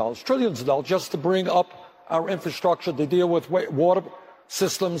trillions of dollars just to bring up our infrastructure to deal with water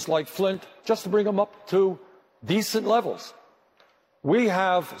systems like Flint, just to bring them up to decent levels. We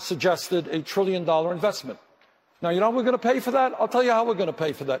have suggested a $1 trillion investment. Now, you know how we're going to pay for that? I'll tell you how we're going to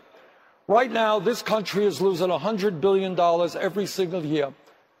pay for that. Right now, this country is losing $100 billion every single year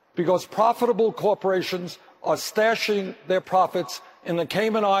because profitable corporations are stashing their profits in the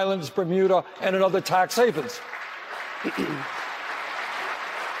Cayman Islands, Bermuda, and in other tax havens.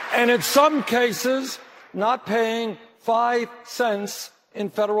 And in some cases, not paying 5 cents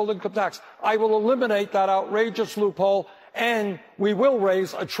in federal income tax. I will eliminate that outrageous loophole, and we will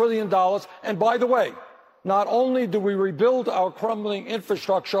raise $1 trillion. And by the way, not only do we rebuild our crumbling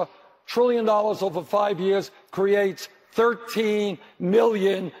infrastructure, $1 trillion over 5 years creates 13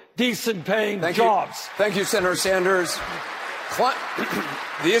 million decent-paying jobs. Thank you, Senator Sanders.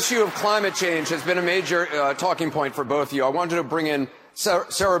 The issue of climate change has been a major talking point for both of you. I wanted to bring in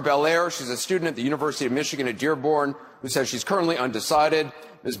Sarah Belair. She's a student at the University of Michigan at Dearborn who says she's currently undecided.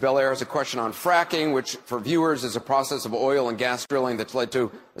 Ms. Belair has a question on fracking, which for viewers is a process of oil and gas drilling that's led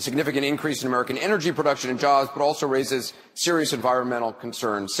to a significant increase in American energy production and jobs, but also raises serious environmental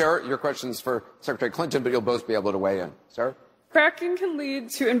concerns. Sarah, your question's for Secretary Clinton, but you'll both be able to weigh in. Sarah? Fracking can lead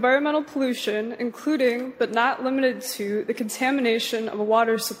to environmental pollution, including, but not limited to, the contamination of a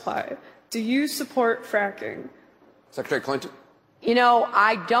water supply. Do you support fracking? Secretary Clinton? You know,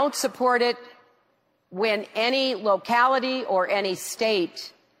 I don't support it when any locality or any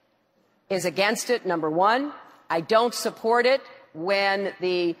state is against it, number one. I don't support it when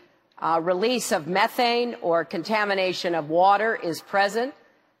the release of methane or contamination of water is present.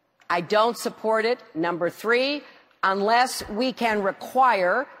 I don't support it, number three, unless we can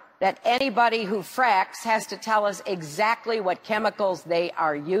require that anybody who fracks has to tell us exactly what chemicals they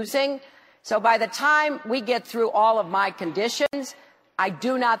are using. So by the time we get through all of my conditions, I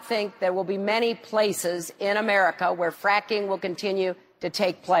do not think there will be many places in America where fracking will continue to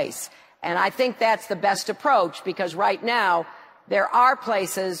take place. And I think that's the best approach, because right now there are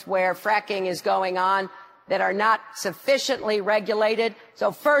places where fracking is going on that are not sufficiently regulated.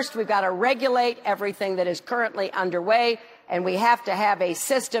 So first, we've got to regulate everything that is currently underway, and we have to have a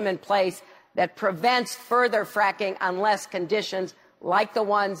system in place that prevents further fracking unless conditions like the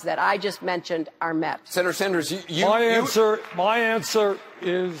ones that I just mentioned are met. Senator Sanders, my answer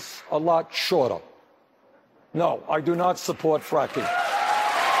is a lot shorter. No, I do not support fracking.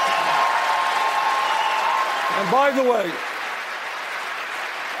 And by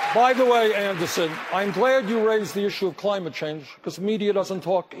the way, Anderson, I'm glad you raised the issue of climate change, because the media doesn't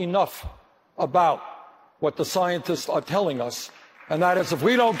talk enough about what the scientists are telling us, and that is if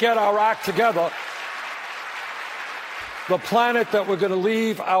we don't get our act together, the planet that we're going to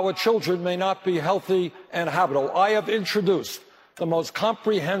leave our children may not be healthy and habitable. I have introduced the most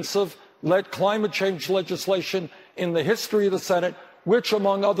comprehensive climate change legislation in the history of the Senate, which,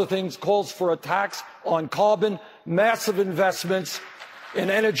 among other things, calls for a tax on carbon, massive investments in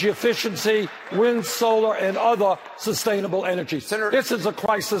energy efficiency, wind, solar, and other sustainable energy. This is a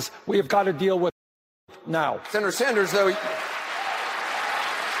crisis we have got to deal with now. Senator Sanders, though,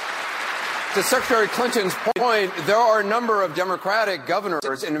 to Secretary Clinton's point, there are a number of Democratic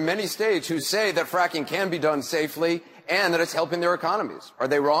governors in many states who say that fracking can be done safely and that it's helping their economies. Are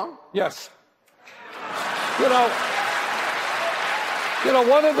they wrong? Yes. You know,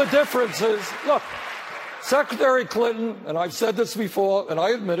 one of the differences, look, Secretary Clinton, and I've said this before, and I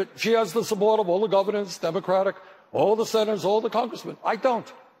admit it, she has the support of all the governors, Democratic, all the senators, all the congressmen. I don't.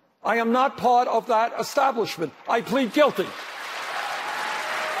 I am not part of that establishment. I plead guilty.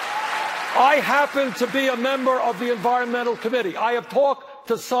 I happen to be a member of the Environmental Committee. I have talked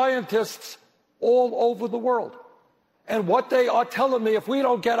to scientists all over the world. And what they are telling me, if we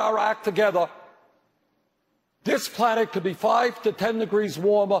don't get our act together, this planet could be 5 to 10 degrees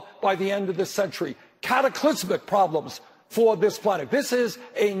warmer by the end of this century. Cataclysmic problems for this planet. This is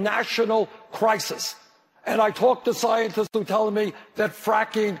a national crisis. And I talk to scientists who tell me that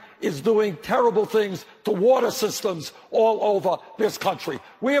fracking is doing terrible things to water systems all over this country.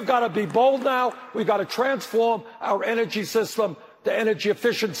 We have got to be bold now. We've got to transform our energy system to energy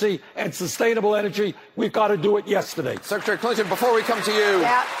efficiency and sustainable energy. We've got to do it yesterday. Secretary Clinton, before we come to you.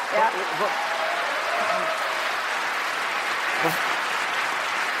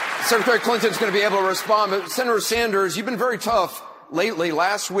 Secretary Clinton's going to be able to respond, but Senator Sanders, you've been very tough lately.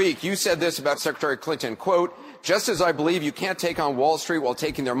 Last week, you said this about Secretary Clinton, quote, "Just as I believe you can't take on Wall Street while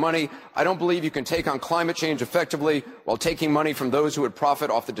taking their money, I don't believe you can take on climate change effectively while taking money from those who would profit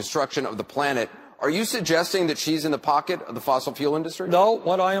off the destruction of the planet." Are you suggesting that she's in the pocket of the fossil fuel industry? No,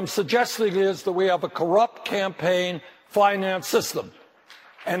 what I am suggesting is that we have a corrupt campaign finance system.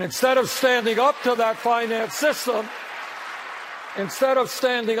 And instead of standing up to that finance system,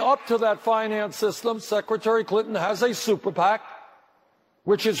 Secretary Clinton has a super PAC,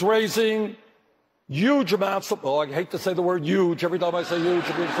 which is raising huge amounts of, I hate to say the word huge. Every time I say huge,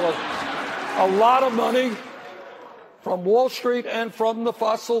 it means a lot of money from Wall Street and from the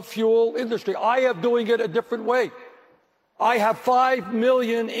fossil fuel industry. I am doing it a different way. I have 5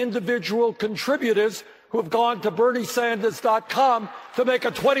 million individual contributors who have gone to BernieSanders.com to make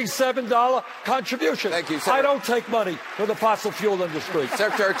a $27 contribution. Thank you, Senator. I don't take money from the fossil fuel industry.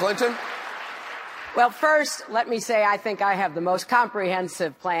 Secretary Clinton? Well, first, let me say I think I have the most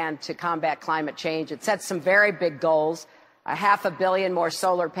comprehensive plan to combat climate change. It sets some very big goals. 500 million more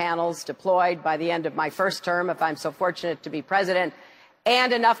solar panels deployed by the end of my first term, if I'm so fortunate to be president,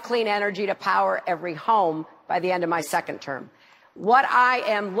 and enough clean energy to power every home by the end of my second term. What I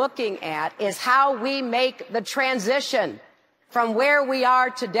am looking at is how we make the transition from where we are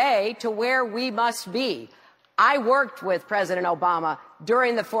today to where we must be. I worked with President Obama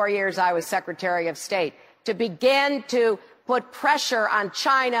during the 4 years I was Secretary of State to begin to put pressure on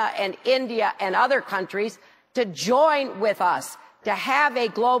China and India and other countries to join with us, to have a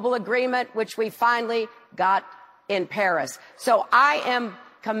global agreement, which we finally got in Paris. So I am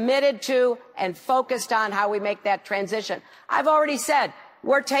committed to and focused on how we make that transition. I've already said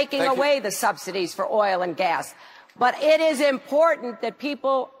we're taking away the subsidies for oil and gas. But it is important that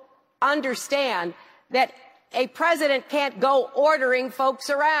people understand that a president can't go ordering folks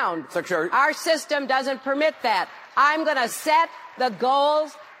around. Secretary. Our system doesn't permit that. I'm going to set the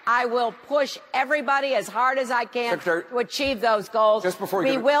goals. I will push everybody as hard as I can Secretary, to achieve those goals. Just before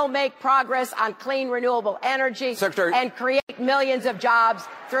we will make progress on clean, renewable energy Secretary, and create millions of jobs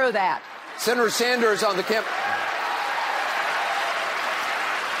through that. Senator Sanders on the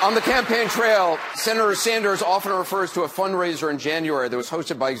campaign trail, Senator Sanders often refers to a fundraiser in January that was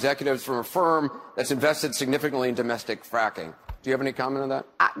hosted by executives from a firm that's invested significantly in domestic fracking. Do you have any comment on that?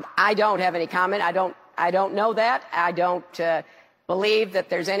 I don't have any comment. I don't know that. I don't believe that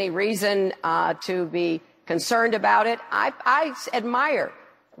there's any reason to be concerned about it. I admire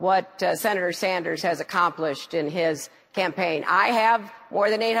what Senator Sanders has accomplished in his campaign. I have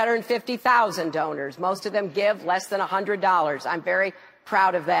more than 850,000 donors. Most of them give less than $100. I'm very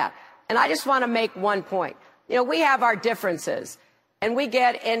proud of that. And I just want to make one point. You know, we have our differences, and we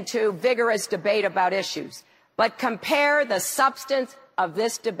get into vigorous debate about issues. But compare the substance of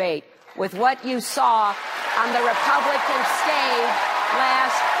this debate with what you saw on the Republican stage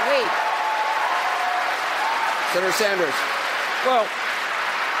last week. Senator Sanders. Well,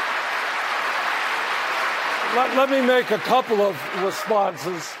 let me make a couple of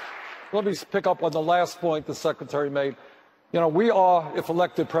responses. Let me pick up on the last point the Secretary made. You know, we are, if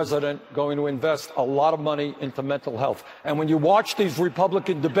elected president, going to invest a lot of money into mental health. And when you watch these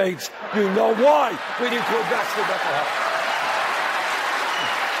Republican debates, you know why we need to invest in mental health.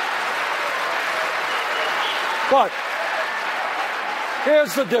 But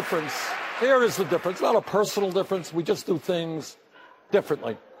here's the difference. Here is the difference. Not a personal difference. We just do things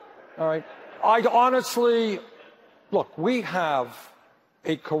differently. All right? I honestly, look, we have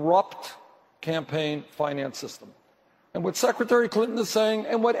a corrupt campaign finance system. And what Secretary Clinton is saying,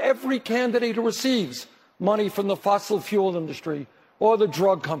 and what every candidate who receives money from the fossil fuel industry or the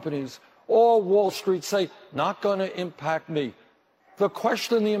drug companies or Wall Street say, not going to impact me. The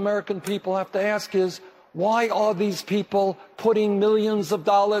question the American people have to ask is, why are these people putting millions of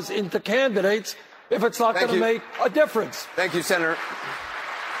dollars into candidates if it's not going to make a difference? Thank you, Senator.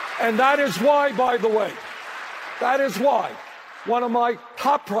 And that is why, by the way, that is why one of my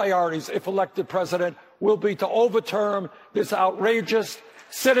top priorities, if elected president, will be to overturn this outrageous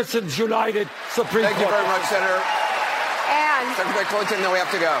Citizens United Supreme Court. Thank you very much, Senator. And Secretary Clinton, then we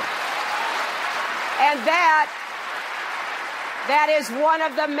have to go. And that is one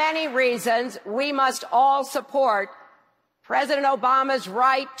of the many reasons we must all support President Obama's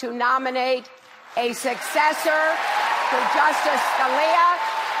right to nominate a successor to Justice Scalia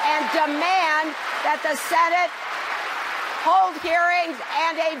and demand that the Senate hold hearings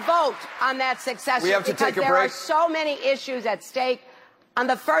and a vote on that successor. We have to take a break. There are so many issues at stake. On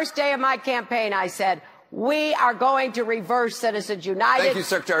the first day of my campaign, I said, we are going to reverse Citizens United. Thank you,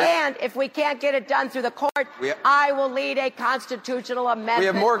 Secretary. And if we can't get it done through the court, I will lead a constitutional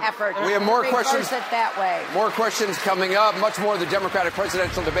amendment effort We have more to questions. reverse it that way. More questions coming up. Much more of the Democratic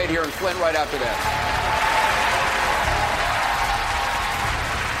presidential debate here in Flint right after this.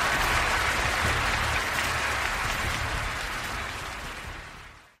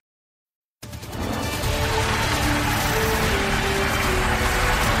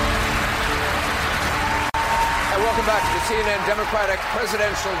 Welcome back to the CNN Democratic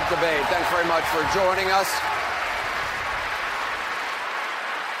presidential debate. Thanks very much for joining us.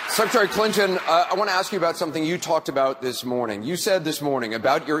 Secretary Clinton, I want to ask you about something you talked about this morning. You said this morning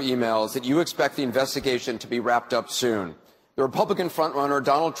about your emails that you expect the investigation to be wrapped up soon. The Republican frontrunner,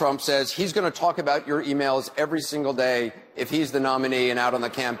 Donald Trump, says he's going to talk about your emails every single day if he's the nominee and out on the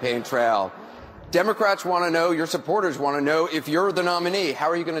campaign trail. Democrats want to know, your supporters want to know, if you're the nominee, how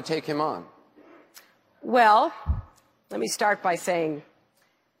are you going to take him on? Well, let me start by saying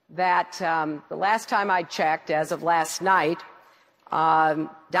that the last time I checked, as of last night,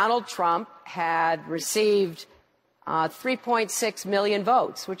 Donald Trump had received 3.6 million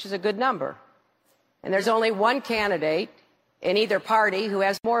votes, which is a good number. And there's only one candidate in either party who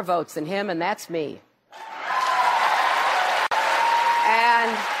has more votes than him, and that's me.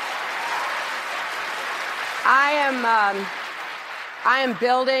 And I am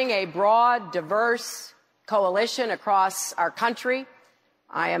building a broad, diverse coalition across our country.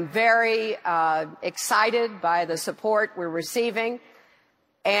 I am very excited by the support we're receiving.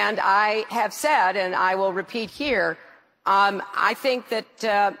 And I have said, and I will repeat here, I think that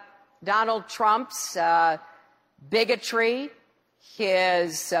Donald Trump's bigotry,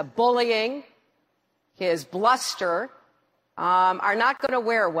 his bullying, his bluster are not going to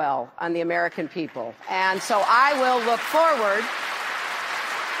wear well on the American people. And so I will look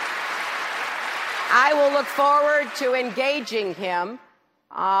forward to engaging him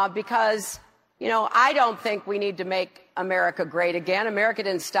because, you know, I don't think we need to make America great again. America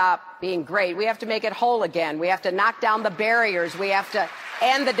didn't stop being great. We have to make it whole again. We have to knock down the barriers. We have to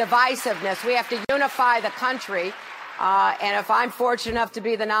end the divisiveness. We have to unify the country. And if I'm fortunate enough to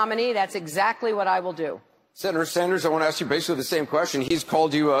be the nominee, that's exactly what I will do. Senator Sanders, I want to ask you basically the same question. He's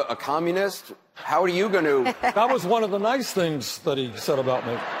called you a communist. How are you going to... That was one of the nice things that he said about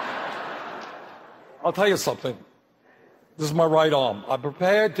me. I'll tell you something. This is my right arm. I'm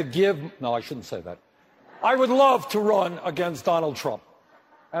prepared to give... No, I shouldn't say that. I would love to run against Donald Trump.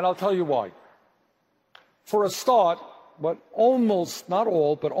 And I'll tell you why. For a start, what almost, not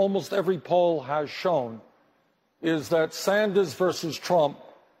all, but almost every poll has shown is that Sanders versus Trump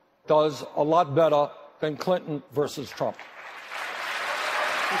does a lot better than Clinton versus Trump.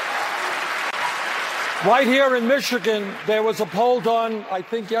 Right here in Michigan, there was a poll done, I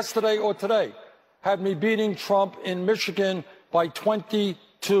think yesterday or today, had me beating Trump in Michigan by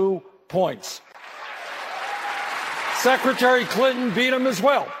 22 points. Secretary Clinton beat him as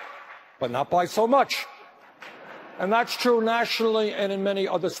well, but not by so much. And that's true nationally and in many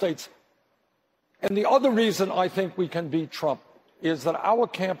other states. And the other reason I think we can beat Trump is that our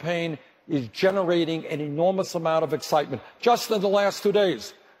campaign is generating an enormous amount of excitement. Just in the last 2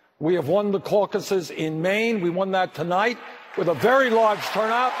 days, we have won the caucuses in Maine. We won that tonight with a very large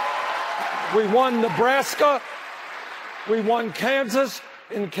turnout. We won Nebraska. We won Kansas.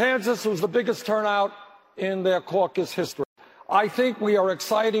 In Kansas, it was the biggest turnout in their caucus history. I think we are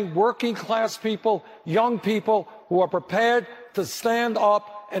exciting working class people, young people who are prepared to stand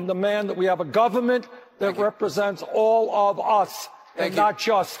up and demand that we have a government that represents all of us and not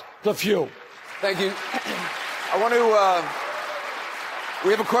just the few. Thank you. I want to,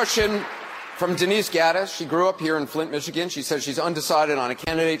 we have a question from Denise Gaddis. She grew up here in Flint, Michigan. She says she's undecided on a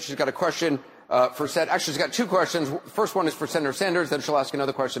candidate. She's got a question actually, she's got two questions. First one is for Senator Sanders, then she'll ask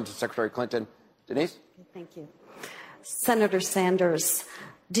another question to Secretary Clinton. Denise? Thank you. Senator Sanders,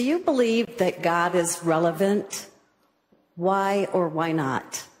 do you believe that God is relevant? Why or why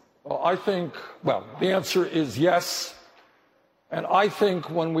not? Well, I think, well, the answer is yes. And I think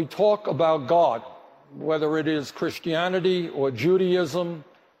when we talk about God, whether it is Christianity or Judaism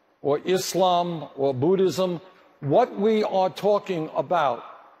or Islam or Buddhism, what we are talking about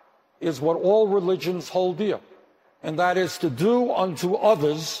is what all religions hold dear, and that is to do unto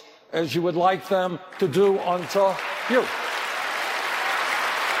others as you would like them to do unto you.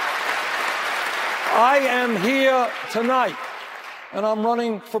 I am here tonight, and I'm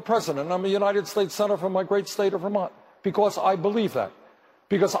running for president. I'm a United States Senator from my great state of Vermont, because I believe that.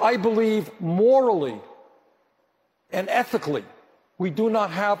 Because I believe morally and ethically, we do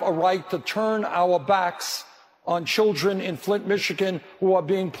not have a right to turn our backs on children in Flint, Michigan who are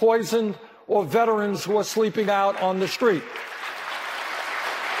being poisoned, or veterans who are sleeping out on the street.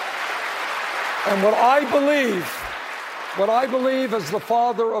 And what I believe as the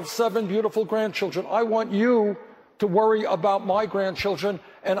father of 7 beautiful grandchildren, I want you to worry about my grandchildren,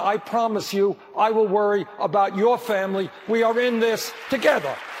 and I promise you I will worry about your family. We are in this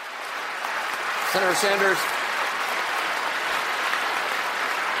together. Senator Sanders.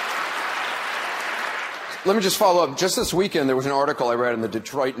 Let me just follow up. Just this weekend, there was an article I read in the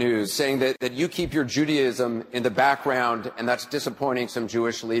Detroit News saying that you keep your Judaism in the background, and that's disappointing some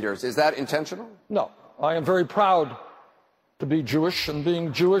Jewish leaders. Is that intentional? No. I am very proud to be Jewish, and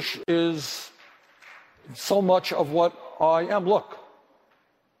being Jewish is so much of what I am. Look,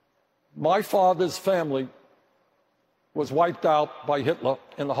 my father's family was wiped out by Hitler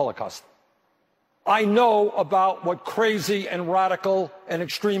in the Holocaust. I know about what crazy and radical and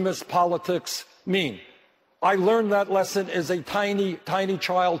extremist politics mean. I learned that lesson as a tiny, tiny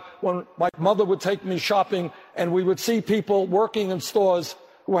child when my mother would take me shopping and we would see people working in stores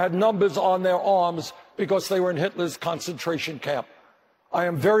who had numbers on their arms because they were in Hitler's concentration camp. I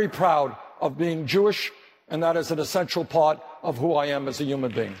am very proud of being Jewish, and that is an essential part of who I am as a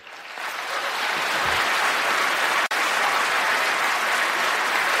human being.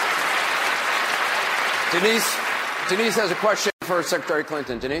 Denise has a question for Secretary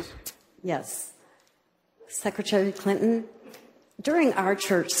Clinton. Denise? Yes. Secretary Clinton, during our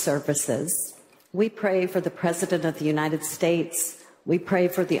church services, We pray for the President of the United States. We pray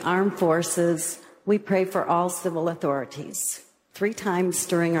for the armed forces. We pray for all civil authorities 3 times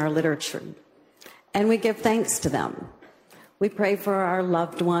during our liturgy. And we give thanks to them. We pray for our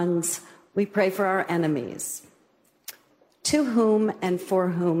loved ones. We pray for our enemies. To whom and for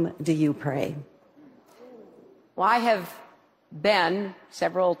whom do you pray? Well, I have been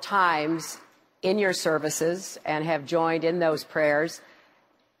several times in your services and have joined in those prayers,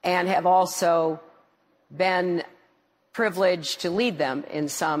 and have also been privileged to lead them in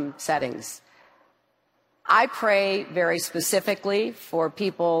some settings. I pray very specifically for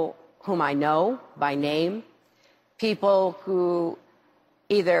people whom I know by name, people who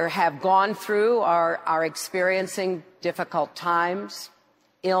either have gone through or are experiencing difficult times,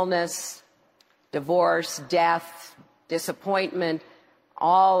 illness, divorce, death, disappointment,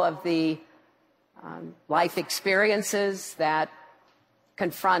 all of the life experiences that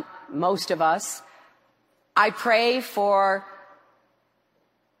confront most of us. I pray for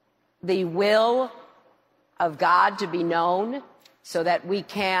the will of God to be known so that we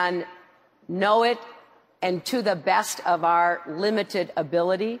can know it and, to the best of our limited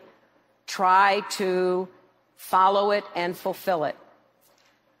ability, try to follow it and fulfill it.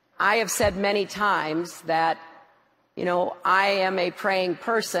 I have said many times that, I am a praying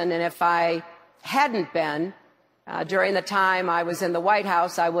person, and if I hadn't been, during the time I was in the White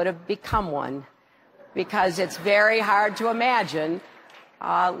House, I would have become one, because it's very hard to imagine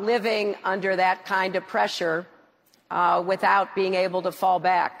living under that kind of pressure without being able to fall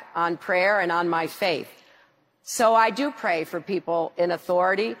back on prayer and on my faith. So I do pray for people in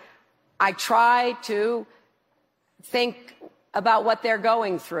authority. I try to think about what they're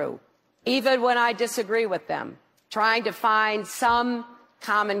going through, even when I disagree with them, trying to find some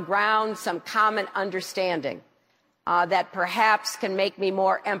common ground, some common understanding that perhaps can make me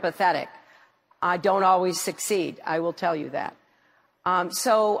more empathetic. I don't always succeed, I will tell you that.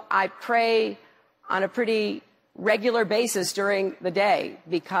 So I pray on a pretty regular basis during the day,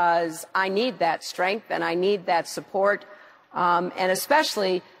 because I need that strength and I need that support, and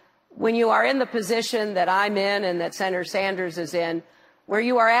especially when you are in the position that I'm in and that Senator Sanders is in, where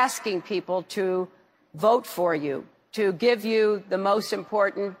you are asking people to vote for you, to give you the most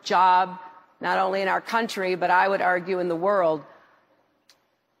important job, not only in our country, but I would argue in the world.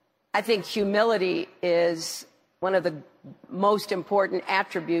 I think humility is one of the most important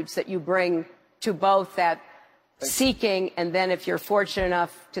attributes that you bring to both that seeking and then, if you're fortunate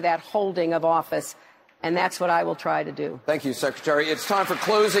enough, to that holding of office. And that's what I will try to do. Thank you, Secretary. It's time for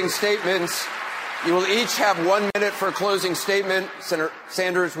closing statements. You will each have 1 minute for a closing statement. Senator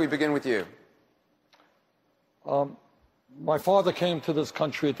Sanders, we begin with you. My father came to this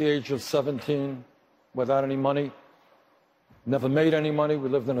country at the age of 17 without any money, never made any money. We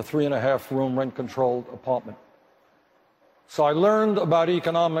lived in a 3.5-room rent-controlled apartment. So I learned about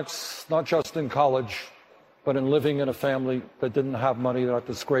economics, not just in college, but in living in a family that didn't have money, that had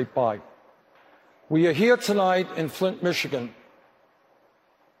to scrape by. We are here tonight in Flint, Michigan,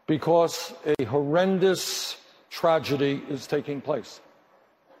 because a horrendous tragedy is taking place.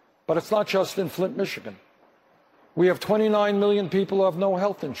 But it's not just in Flint, Michigan. We have 29 million people who have no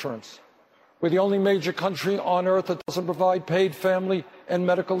health insurance. We're the only major country on earth that doesn't provide paid family and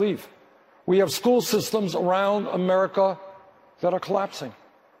medical leave. We have school systems around America that are collapsing.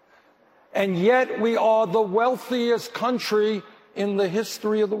 And yet we are the wealthiest country in the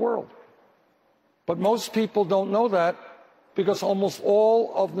history of the world. But most people don't know that, because almost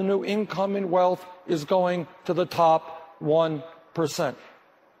all of the new income and wealth is going to the top 1%.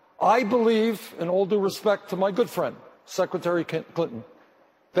 I believe, in all due respect to my good friend, Secretary Clinton,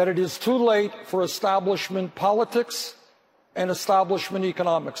 that it is too late for establishment politics and establishment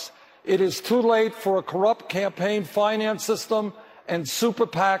economics. It is too late for a corrupt campaign finance system and super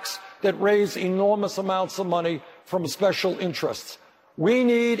PACs that raise enormous amounts of money from special interests. We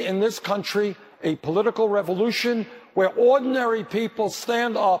need in this country a political revolution where ordinary people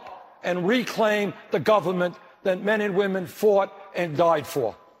stand up and reclaim the government that men and women fought and died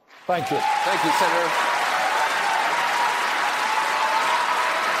for. Thank you. Thank you, Senator.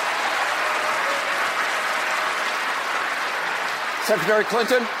 Secretary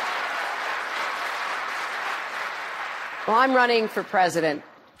Clinton. Well, I'm running for president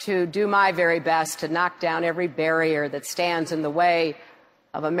to do my very best to knock down every barrier that stands in the way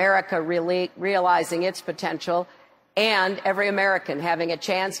of America really realizing its potential, and every American having a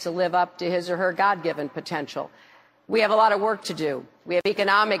chance to live up to his or her God-given potential. We have a lot of work to do. We have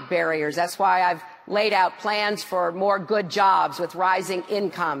economic barriers. That's why I've laid out plans for more good jobs with rising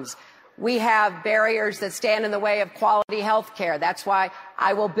incomes. We have barriers that stand in the way of quality health care. That's why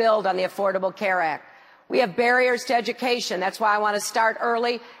I will build on the Affordable Care Act. We have barriers to education. That's why I want to start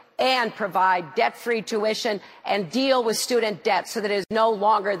early and provide debt-free tuition and deal with student debt so that it is no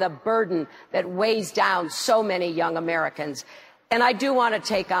longer the burden that weighs down so many young Americans. And I do want to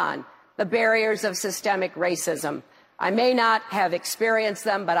take on the barriers of systemic racism. I may not have experienced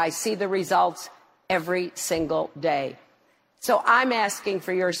them, but I see the results every single day. So I'm asking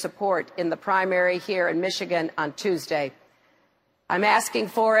for your support in the primary here in Michigan on Tuesday. I'm asking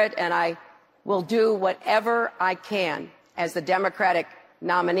for it, and I will do whatever I can as the Democratic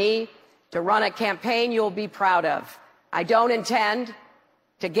nominee to run a campaign you'll be proud of. I don't intend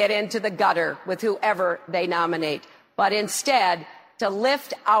to get into the gutter with whoever they nominate, but instead to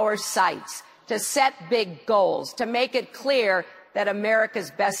lift our sights, to set big goals, to make it clear that America's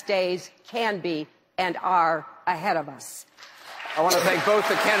best days can be and are ahead of us. I want to thank both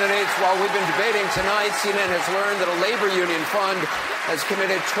the candidates. While we've been debating tonight, CNN has learned that a labor union fund has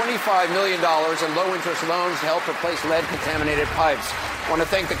committed $25 million in low-interest loans to help replace lead-contaminated pipes. I want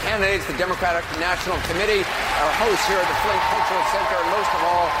to thank the candidates, the Democratic National Committee, our hosts here at the Flint Cultural Center, and most of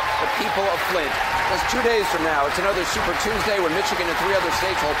all, the people of Flint. Just 2 days from now, it's another Super Tuesday when Michigan and 3 other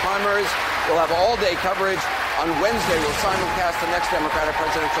states hold primaries. We'll have all-day coverage. On Wednesday, we'll simulcast the next Democratic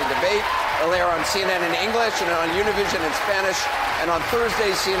presidential debate. It'll air on CNN in English and on Univision in Spanish. And on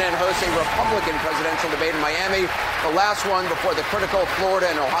Thursday, CNN hosts a Republican presidential debate in Miami, the last one before the critical Florida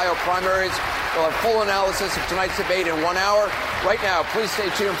and Ohio primaries. We'll have full analysis of tonight's debate in 1 hour. Right now, please stay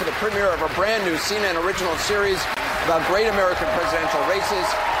tuned for the premiere of a brand new CNN original series about great American presidential races.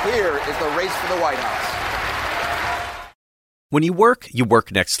 Here is the race for the White House. When you work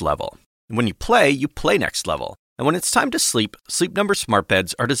next level. And when you play next level. And when it's time to sleep, Sleep Number smart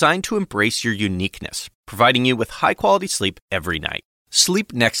beds are designed to embrace your uniqueness, providing you with high-quality sleep every night.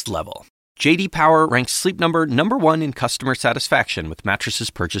 Sleep next level. J.D. Power ranks Sleep Number #1 in customer satisfaction with mattresses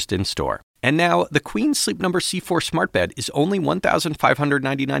purchased in-store. And now, the Queen Sleep Number C4 smart bed is only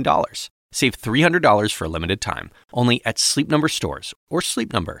 $1,599. Save $300 for a limited time, only at Sleep Number stores or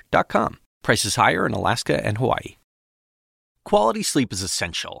sleepnumber.com. Prices higher in Alaska and Hawaii. Quality sleep is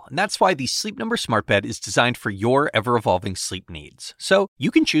essential, and that's why the Sleep Number smart bed is designed for your ever-evolving sleep needs. So you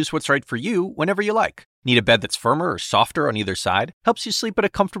can choose what's right for you whenever you like. Need a bed that's firmer or softer on either side? Helps you sleep at a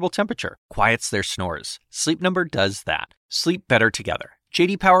comfortable temperature. Quiets their snores. Sleep Number does that. Sleep better together.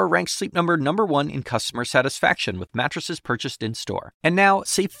 J.D. Power ranks Sleep Number #1 in customer satisfaction with mattresses purchased in-store. And now,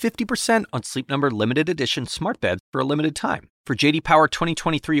 save 50% on Sleep Number limited edition smart beds for a limited time. For J.D. Power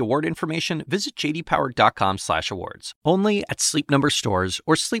 2023 award information, visit jdpower.com/awards. Only at Sleep Number stores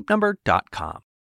or sleepnumber.com.